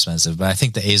super expensive, but I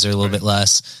think the A's are a little bit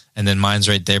less. And then mine's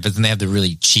right there. But then they have the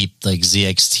really cheap like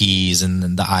ZXTs and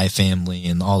then the I family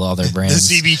and all the other brands.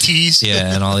 The ZBTs.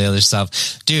 Yeah, and all the other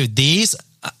stuff. Dude, these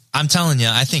I'm telling you,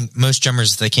 I think most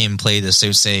drummers, if they came and play this, they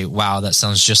would say, wow, that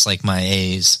sounds just like my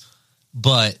A's,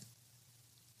 but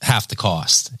half the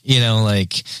cost. You know,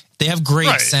 like they have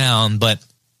great sound, but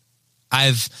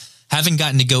haven't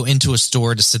gotten to go into a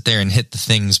store to sit there and hit the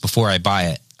things before I buy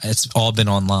it. It's all been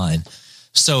online.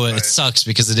 So it sucks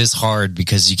because it is hard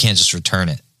because you can't just return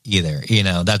it either. You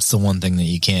know, that's the one thing that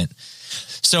you can't.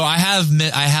 So I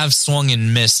have swung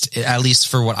and missed, at least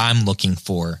for what I'm looking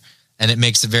for. And it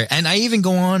makes it and I even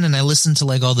go on and I listen to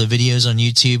like all the videos on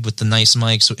YouTube with the nice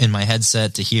mics in my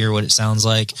headset to hear what it sounds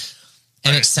like.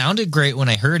 And it sounded great when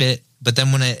I heard it, but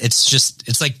then when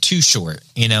it's like too short,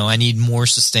 you know, I need more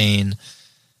sustain.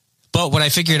 But what I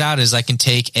figured out is I can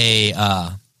take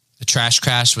a trash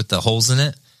crash with the holes in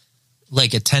it,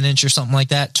 like a 10-inch or something like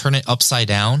that, turn it upside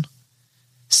down,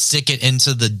 stick it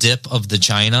into the dip of the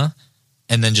China,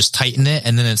 and then just tighten it,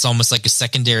 and then it's almost like a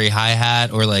secondary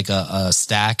hi-hat or like a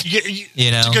stack.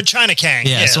 You know, it's a good China Kang.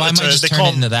 Yeah, so I might just turn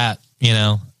it into that. You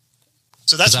know,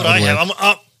 so that's what I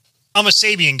have. I'm a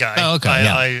Sabian guy. Oh, okay.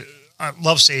 I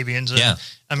love Sabians. Yeah,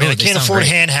 I mean, I can't afford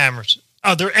hand hammers.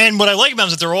 And what I like about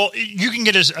them is that you can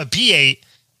get a P8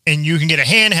 and you can get a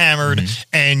hand hammered,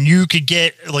 and you could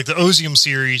get like the Ozium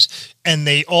series, and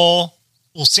they all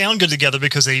will sound good together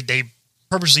because they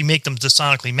purposely make them to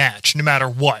sonically match no matter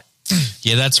what.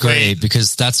 Yeah, that's great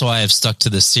because that's why I've stuck to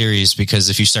this series, because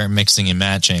if you start mixing and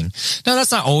matching, no,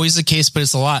 that's not always the case, but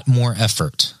it's a lot more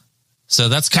effort. So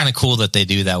that's kind of cool that they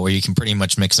do that, where you can pretty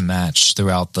much mix and match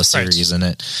throughout the series, and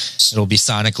it'll be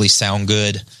sonically sound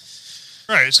good.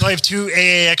 Right. So I have 2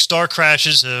 AAX Dark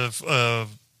Crashes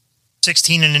of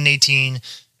 16 and an 18,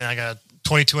 and I got a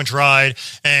 22-inch ride,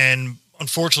 and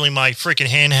unfortunately, my freaking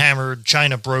hand-hammered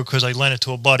China broke because I lent it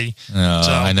to a buddy. No,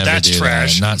 so I never do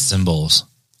trash. That. Not cymbals.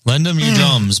 Lend them your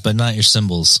drums, but not your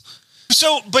cymbals.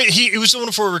 So, but it was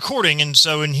someone for a recording, and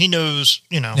he knows,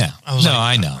 you know. Yeah.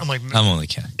 I know. I'm only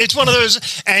kidding. It's one of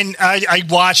those, and I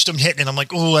watched him hitting, and I'm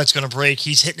like, oh, that's going to break.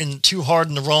 He's hitting too hard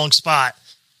in the wrong spot.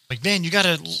 Like, man, you got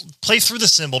to play through the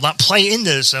cymbal, not play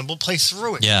into the cymbal, play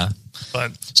through it. Yeah.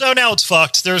 But so now it's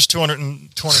fucked. There's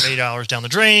 $280 down the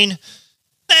drain.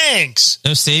 Thanks.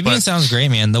 No, Sabian sounds great,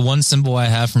 man. The one cymbal I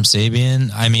have from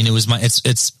Sabian, I mean,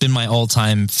 it's been my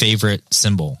all-time favorite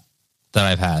cymbal that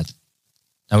I've had.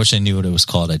 I wish I knew what it was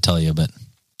called. I'd tell you, but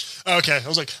okay. I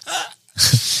was like,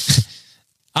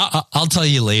 I'll tell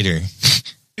you later.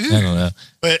 I don't know,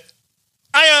 but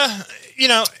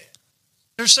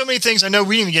there's so many things I know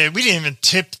we didn't even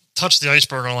touch the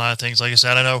iceberg on a lot of things. Like I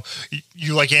said, I know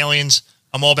you like aliens.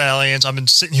 I'm all about aliens. I've been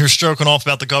sitting here stroking off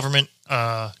about the government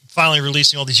finally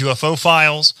releasing all these UFO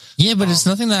files. Yeah, but it's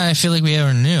nothing that I feel like we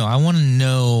ever knew. I want to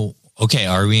know, okay,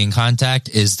 are we in contact?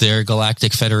 Is there a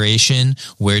galactic federation?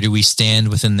 Where do we stand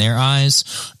within their eyes?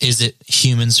 Is it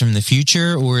humans from the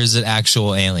future, or is it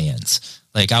actual aliens?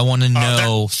 Like, I want to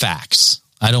know facts.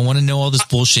 I don't want to know all this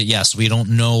bullshit. Yes, we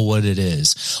don't know what it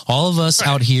is. All of us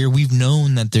out here, we've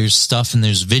known that there's stuff and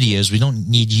there's videos. We don't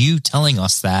need you telling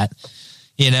us that,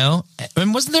 you know?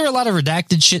 And wasn't there a lot of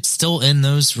redacted shit still in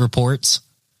those reports?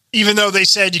 Even though they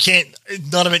said you can't,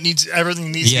 everything needs to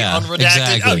be unredacted.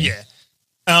 Exactly. Oh,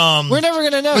 yeah. We're never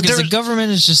going to know because the government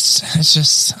is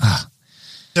just.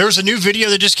 There was a new video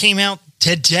that just came out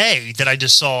today that I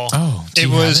just saw. Oh, it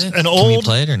was an old. Can we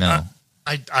play it or no?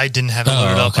 I didn't have it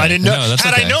loaded up. I didn't know.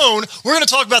 I known, we're going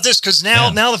to talk about this because now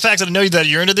the fact that I know that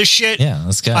you're into this shit,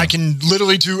 let's go. I can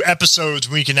literally do episodes.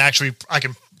 I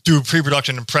can do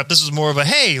pre-production and prep. This is more of a,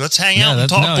 hey, let's hang out and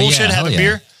talk bullshit, have a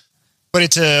beer. But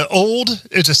it's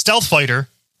a stealth fighter,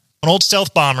 an old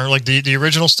stealth bomber, like the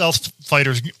original stealth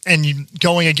fighters, and you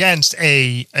going against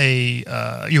a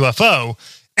UFO.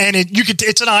 And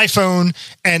it's an iPhone,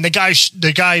 and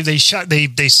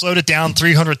they slowed it down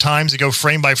 300 times to go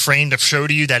frame by frame to show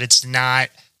to you that it's not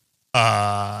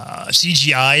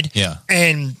CGI'd. Yeah.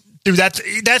 And dude,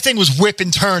 that thing was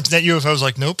whipping turns. And that UFO was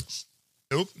like, nope.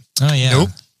 Oh yeah. Nope.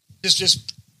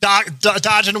 Just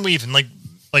dodging and weaving like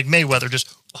Mayweather.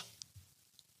 Just.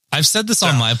 I've said this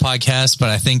on my podcast, but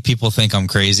I think people think I'm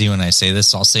crazy when I say this.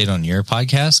 So I'll say it on your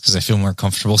podcast because I feel more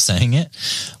comfortable saying it.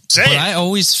 I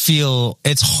always feel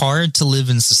it's hard to live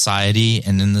in society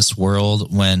and in this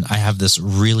world when I have this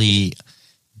really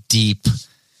deep,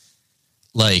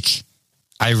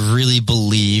 I really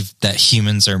believe that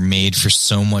humans are made for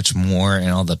so much more,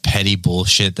 and all the petty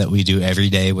bullshit that we do every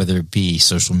day, whether it be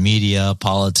social media,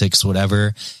 politics,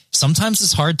 whatever. Sometimes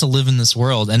it's hard to live in this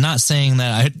world, and not saying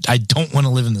that I don't want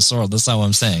to live in this world. That's not what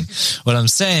I'm saying. What I'm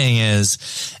saying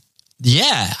is,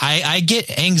 I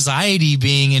get anxiety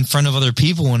being in front of other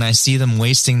people when I see them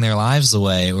wasting their lives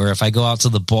away, or if I go out to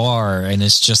the bar and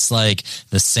it's just like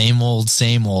the same old,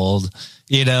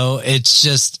 you know, it's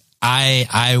just,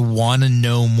 I want to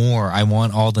know more. I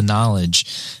want all the knowledge.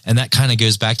 And that kind of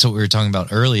goes back to what we were talking about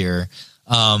earlier.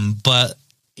 But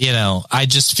you know, I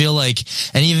just feel like,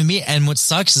 and even me, and what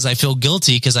sucks is I feel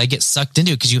guilty because I get sucked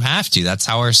into it because you have to. That's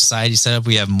how our society's set up.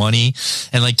 We have money.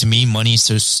 And like, to me, money's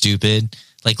so stupid.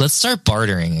 Like, let's start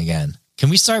bartering again. Can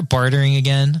we start bartering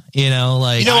again? You know,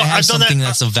 like, I have something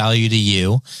that's of value to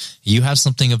you. You have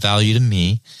something of value to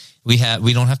me. We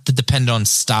don't have to depend on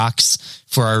stocks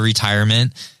for our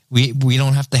retirement. We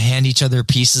don't have to hand each other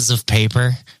pieces of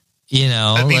paper. You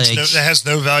know, that means that has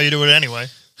no value to it anyway.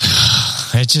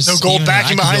 It's just no gold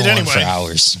backing behind it anyway. For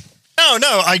hours.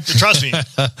 No, I trust me.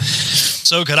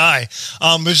 So could I.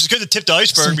 Which is good to tip the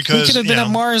iceberg because we could have been at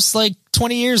Mars like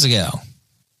 20 years ago.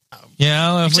 You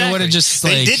know, if we would have just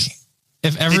like,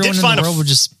 if everyone in the world would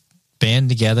just band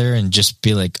together and just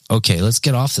be like, okay, let's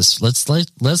get off this. Let's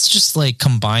just like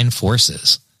combine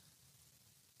forces.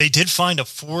 They did find a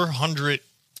 400-foot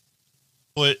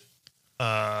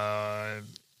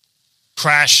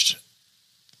crashed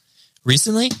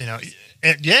recently. You know,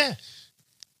 yeah.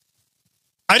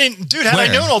 I didn't, dude. Had I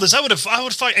known all this, I would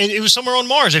find. It was somewhere on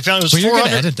Mars. I found it was. Well, 400. You're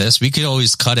gonna edit this. We could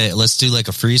always cut it. Let's do like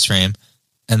a freeze frame,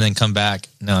 and then come back.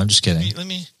 No, I'm just kidding. Let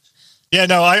me. Yeah,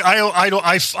 no,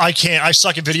 I can't. I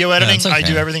suck at video editing. No, okay. I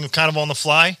do everything kind of on the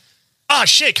fly. Ah,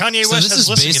 shit. Kanye West has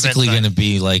this is basically going to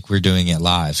be like we're doing it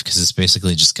live because it's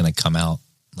basically just going to come out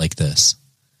like this.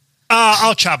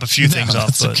 I'll chop a few things off.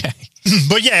 That's okay.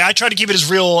 But yeah, I try to keep it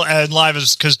as real and live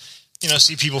as because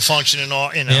see people function and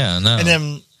all. Yeah, no. And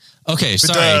then. Okay,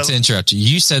 sorry to interrupt you.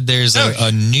 You said there's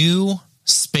a new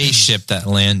spaceship that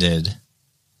landed.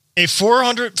 A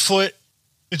 400-foot.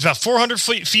 It's about 400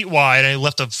 feet wide, and it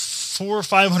left a 400 or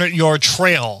 500 yard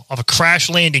trail of a crash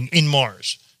landing in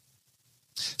Mars.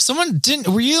 Were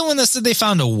you the one that said they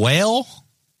found a whale?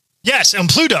 Yes, on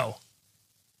Pluto.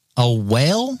 A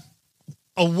whale?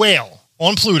 A whale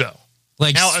on Pluto.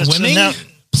 Like now, swimming?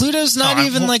 Pluto's not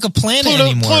even like a planet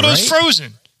anymore, Pluto's right?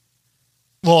 frozen.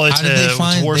 Well, it's how did they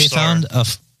find? They found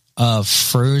a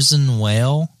frozen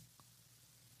whale.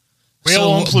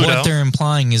 Whale on Pluto. What they're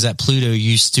implying is that Pluto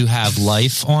used to have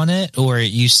life on it, or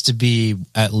it used to be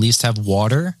at least have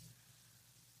water,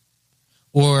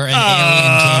 or an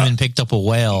alien came and picked up a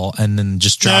whale and then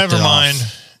just dropped it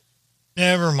off.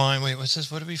 Never mind. Wait, what's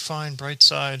this? What did we find? Bright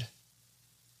side.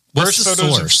 What's the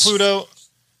source? Of Pluto.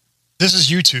 This is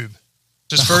YouTube.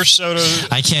 His first photo.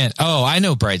 I can't. Oh, I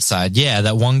know Brightside. Yeah,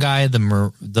 that one guy.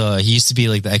 He used to be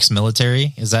like the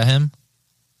ex-military. Is that him?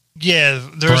 Yeah,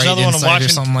 there's another one I'm watching, or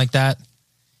something like that.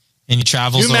 And he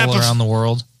travels all around the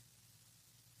world.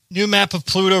 New map of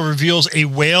Pluto reveals a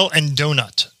whale and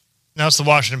donut. Now it's the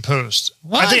Washington Post.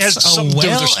 What? I think it has something to do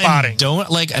with their spotting. Donut,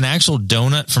 like an actual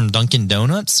donut from Dunkin'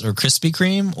 Donuts or Krispy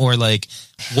Kreme, or like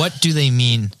what do they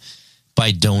mean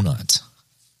by donut?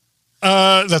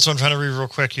 That's what I'm trying to read real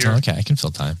quick here. Oh, okay, I can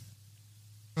fill time.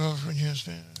 One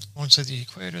side of the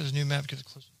equator, the new map gets a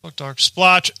close look, dark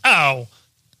splotch. Ow.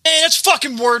 Hey, that's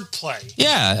fucking wordplay.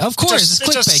 Yeah, of course. It's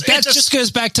clickbait. That just goes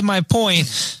back to my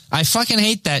point. I fucking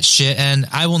hate that shit, and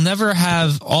I will never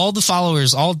have all the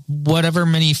followers, whatever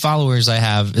many followers I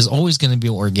have is always going to be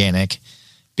organic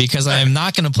because I am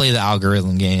not going to play the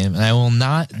algorithm game, and I will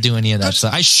not do any of that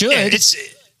stuff. I should. Yeah,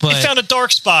 But I found a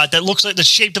dark spot that looks like the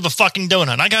shape of a fucking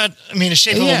donut. The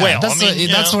shape of a whale.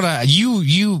 That's what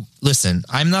you listen,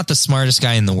 I'm not the smartest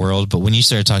guy in the world, but when you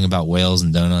started talking about whales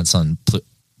and donuts on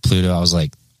Pluto, I was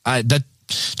like, that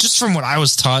just from what I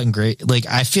was taught in grade, like,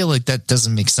 I feel like that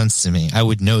doesn't make sense to me. I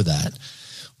would know that,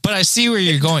 but I see where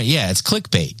you're going. Yeah. It's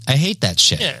clickbait. I hate that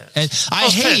shit. Yeah. And I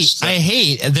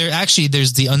hate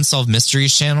there's the Unsolved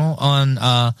Mysteries channel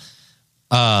on,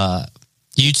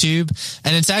 YouTube,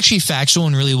 and it's actually factual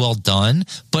and really well done,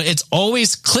 but it's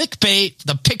always clickbait.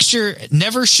 The picture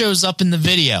never shows up in the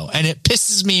video, and it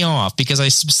pisses me off because I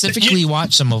specifically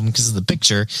watch some of them because of the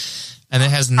picture, and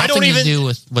it has nothing to do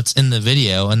with what's in the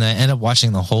video, and I end up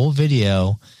watching the whole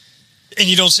video. And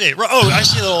you don't see it. Oh, I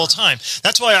see that all the time.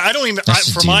 That's why I don't even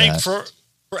for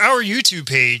our YouTube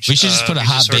page. We should just put a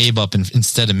hot babe up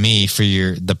instead of me for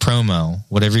the promo,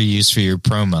 whatever you use for your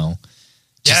promo.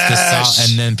 Yes.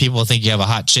 And then people think you have a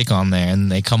hot chick on there,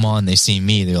 and they come on, they see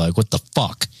me, they're like, what the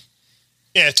fuck?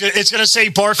 Yeah, it's going to say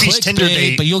Barfy's Tinder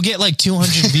date. But you'll get like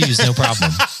 200 views, no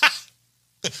problem.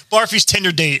 Barfy's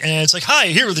Tinder date, and it's like, hi,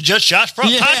 here with the Just Josh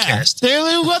podcast. They're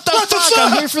like, what the fuck?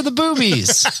 I'm here for the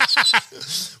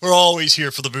boobies. We're always here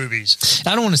for the boobies.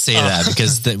 I don't want to say that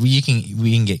because we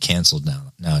can get canceled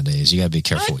nowadays. You got to be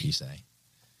careful what you say.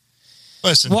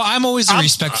 Listen, well, I'm always a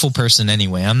respectful person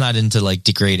anyway. I'm not into like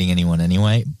degrading anyone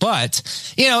anyway. But,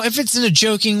 if it's in a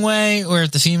joking way or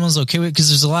if the female's okay with it, because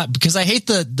there's a lot, because I hate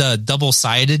the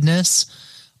double-sidedness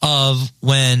of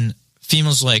when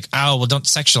females are like, oh, well, don't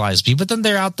sexualize me. But then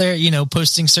they're out there,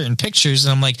 posting certain pictures.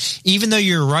 And I'm like, even though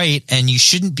you're right and you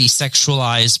shouldn't be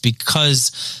sexualized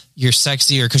because you're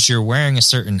sexy or because you're wearing a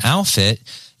certain outfit,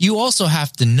 you also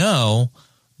have to know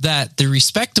that the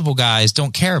respectable guys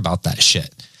don't care about that shit.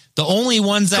 The only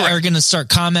ones that are going to start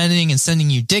commenting and sending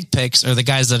you dick pics are the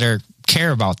guys that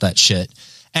care about that shit.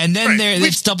 And then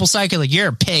it's double cycle, like, you're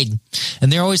a pig.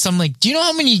 And they're always, I'm like, do you know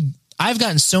how many, I've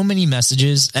gotten so many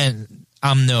messages, and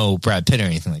I'm no Brad Pitt or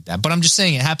anything like that, but I'm just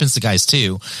saying it happens to guys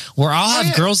too, where I'll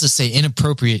have girls that say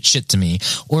inappropriate shit to me.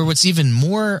 Or what's even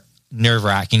more nerve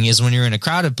wracking is when you're in a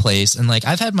crowded place and like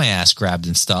I've had my ass grabbed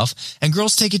and stuff and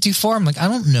girls take it too far. I'm like, I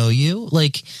don't know you.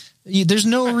 Like, there's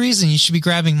no reason you should be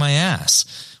grabbing my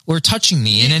ass or touching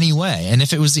me in any way. And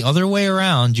if it was the other way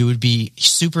around, you would be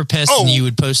super pissed and you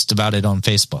would post about it on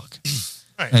Facebook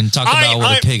and talk about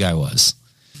what a pig I was.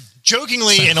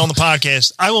 Jokingly and on the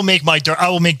podcast, I will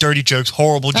make dirty jokes,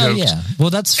 horrible jokes. Yeah, well,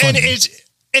 that's funny. And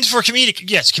it's for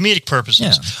comedic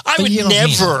purposes. Yeah, I would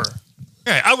never.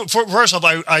 Yeah, I would. First off,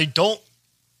 I don't.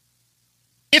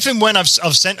 If and when I've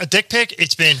sent a dick pic,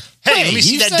 it's been, hey, let me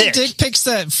see that dick. Dick pics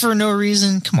that for no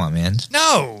reason. Come on, man.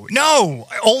 No,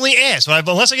 I only ask.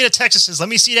 Unless I get a text that says, let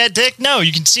me see that dick. No,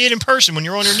 you can see it in person when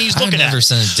you're on your knees looking at it. I've never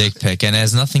sent a dick pic, and it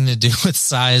has nothing to do with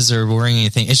size or wearing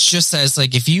anything. It's just that it's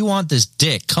like, if you want this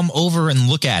dick, come over and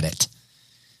look at it.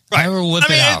 Right. I will whip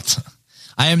it out.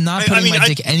 I am not putting my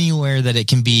dick anywhere that it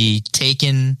can be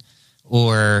taken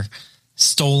or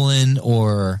stolen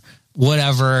or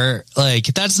whatever. Like,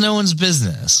 that's no one's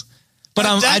business. But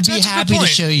I'd be happy to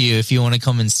show you if you want to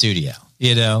come in studio,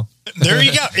 There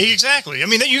you go. Exactly. I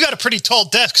mean, you got a pretty tall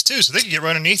desk too, so they can get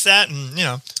right underneath that and,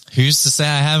 Who's to say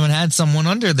I haven't had someone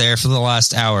under there for the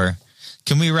last hour?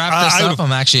 Can we wrap this up?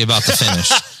 I'm actually about to finish.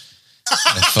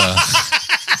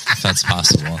 if that's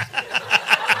possible.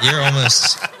 You're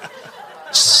almost...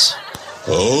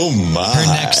 Oh, my. Her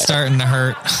neck's starting to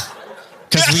hurt.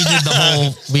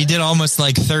 Because we did almost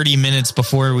like 30 minutes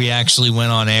before we actually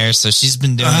went on air. So she's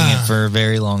been doing it for a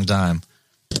very long time.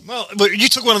 Well, you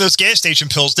took one of those gas station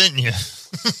pills, didn't you?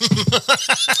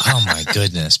 Oh my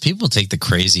goodness. People take the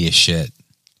craziest shit.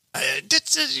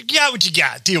 You got what you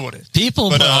got. Deal with it. People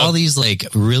put all these like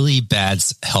really bad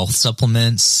health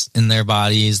supplements in their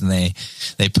bodies and they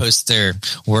post their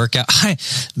workout.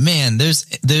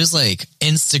 There's like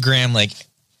Instagram, like,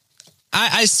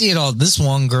 I see it all. This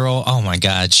one girl, oh my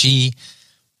God,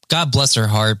 God bless her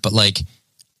heart, but like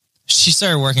she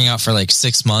started working out for like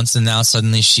 6 months and now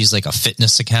suddenly she's like a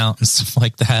fitness account and stuff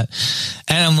like that.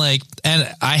 And I'm like, and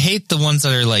I hate the ones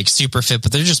that are like super fit,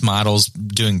 but they're just models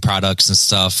doing products and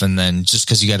stuff. And then just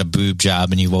because you got a boob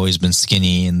job and you've always been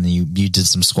skinny and you did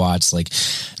some squats, like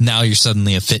now you're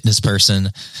suddenly a fitness person,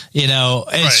 and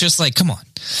it's just like, come on.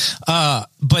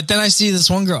 But then I see this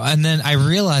one girl and then I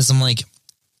realize I'm like,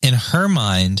 in her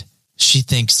mind, she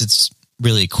thinks it's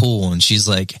really cool. And she's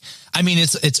like, I mean,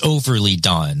 it's overly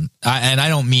done. And I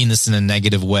don't mean this in a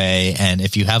negative way. And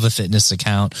if you have a fitness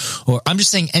account, or I'm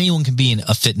just saying anyone can be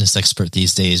a fitness expert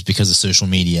these days because of social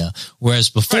media.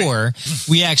 Whereas before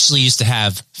we actually used to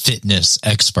have fitness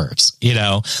experts,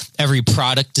 every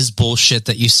product is bullshit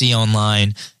that you see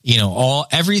online.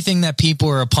 Everything that people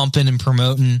are pumping and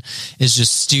promoting is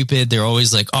just stupid. They're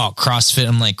always like, oh, CrossFit.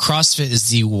 I'm like, CrossFit is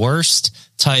the worst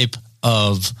type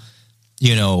of,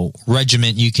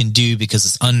 regiment you can do because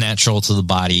it's unnatural to the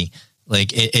body.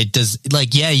 Like it does,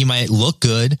 like, yeah, you might look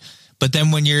good, but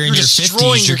then when you're in your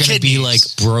 50s, you're going to be like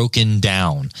broken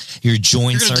down. Your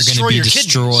joints are going to be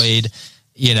destroyed.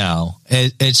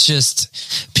 It's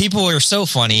just, people are so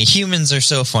funny. Humans are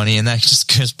so funny. And that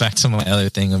just goes back to my other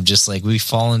thing of just like, we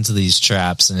fall into these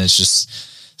traps and it's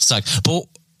just sucks. But,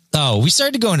 we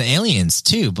started to go into aliens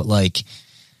too, but like,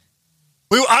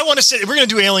 I want to say, if we're going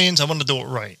to do aliens, I want to do it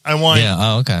right. I want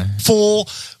okay. Full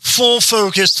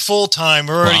focused, full time.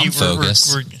 We're already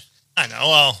focused. I know.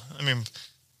 Well, I mean,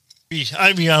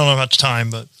 I don't know how much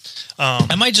time, but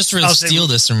I might just steal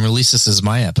this and release this as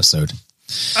my episode.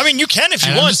 I mean, you can if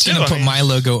you want. I'm just going to put my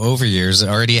logo over yours. It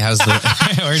already has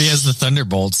the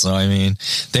Thunderbolt. So I mean,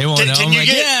 they won't know. I'm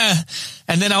like, yeah.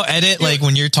 And then I'll edit like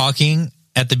when you're talking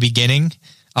at the beginning.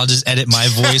 I'll just edit my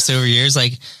voice over yours,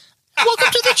 like.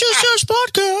 Welcome to the Just Josh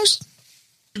podcast.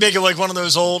 You make it like one of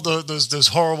those old, those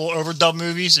horrible overdub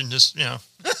movies, and just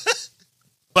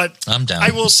But I'm down.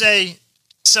 I will say,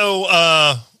 so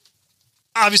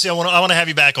obviously, I want to have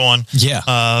you back on. Yeah,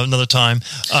 another time.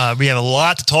 We have a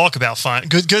lot to talk about. Fine,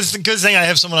 good thing I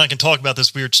have someone I can talk about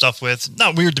this weird stuff with.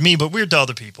 Not weird to me, but weird to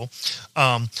other people.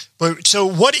 But so,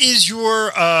 what is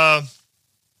your at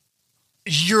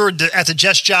the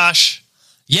Just Josh?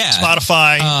 Yeah.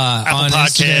 Spotify, Apple on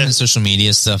Podcast. Instagram and social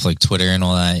media stuff like Twitter and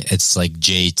all that. It's like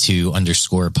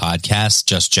J2_podcast,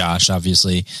 just Josh,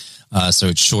 obviously. So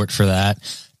it's short for that.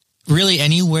 Really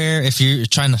anywhere, if you're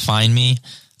trying to find me,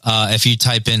 if you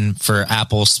type in for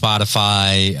Apple,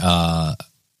 Spotify,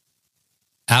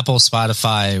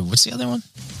 what's the other one?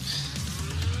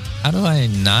 How do I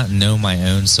not know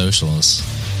my own socials?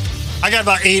 I got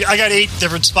 8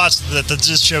 different spots that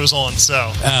this show's on.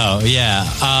 So. Oh yeah.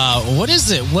 What is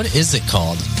it? What is it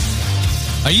called?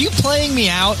 Are you playing me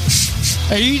out?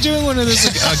 Are you doing one of those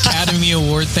Academy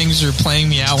Award things? You're playing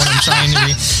me out when I'm trying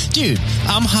to Dude,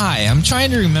 I'm high. I'm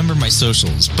trying to remember my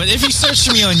socials. But if you search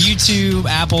for me on YouTube,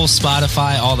 Apple,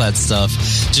 Spotify, all that stuff,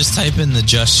 just type in the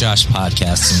Just Josh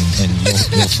podcast and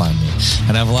you'll find me.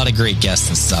 And I have a lot of great guests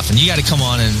and stuff. And you got to come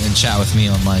on and chat with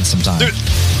me online sometime. Dude,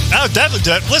 I would definitely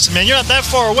do it. Listen, man, you're not that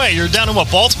far away. You're down in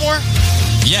what, Baltimore?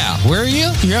 Yeah. Where are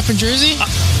you? You're up in Jersey?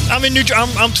 I'm in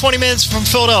I'm 20 minutes from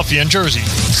Philadelphia in Jersey.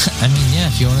 I mean, yeah,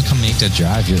 if you want to come make that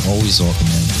drive, you're always welcome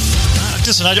in.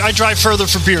 Listen, I drive further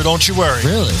for beer. Don't you worry.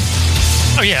 Really?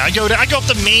 Oh yeah, I go up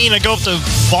to Maine. I go up to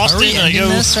Boston. Are we ending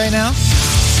this right now?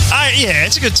 Yeah,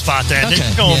 it's a good spot there. Okay.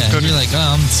 You're like,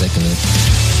 oh, I'm sick of it.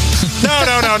 No.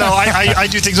 I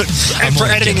do things for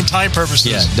editing and time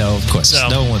purposes. Yeah, no, of course. So.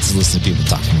 No one wants to listen to people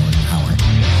talk for more than an hour.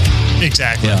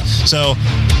 Exactly. Yeah. So,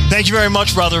 thank you very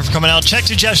much, brother, for coming out. Check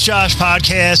the Just Josh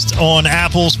podcast on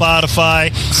Apple,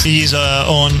 Spotify. He's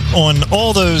on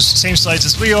all those same sites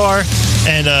as we are,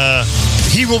 and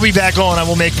he will be back on. I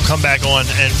will make him come back on,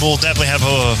 and we'll definitely have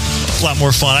a lot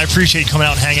more fun. I appreciate you coming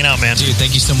out and hanging out, man. Dude,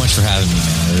 thank you so much for having me, man.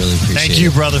 I really appreciate it. Thank you,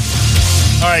 brother.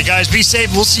 All right, guys, be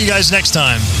safe. We'll see you guys next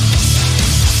time.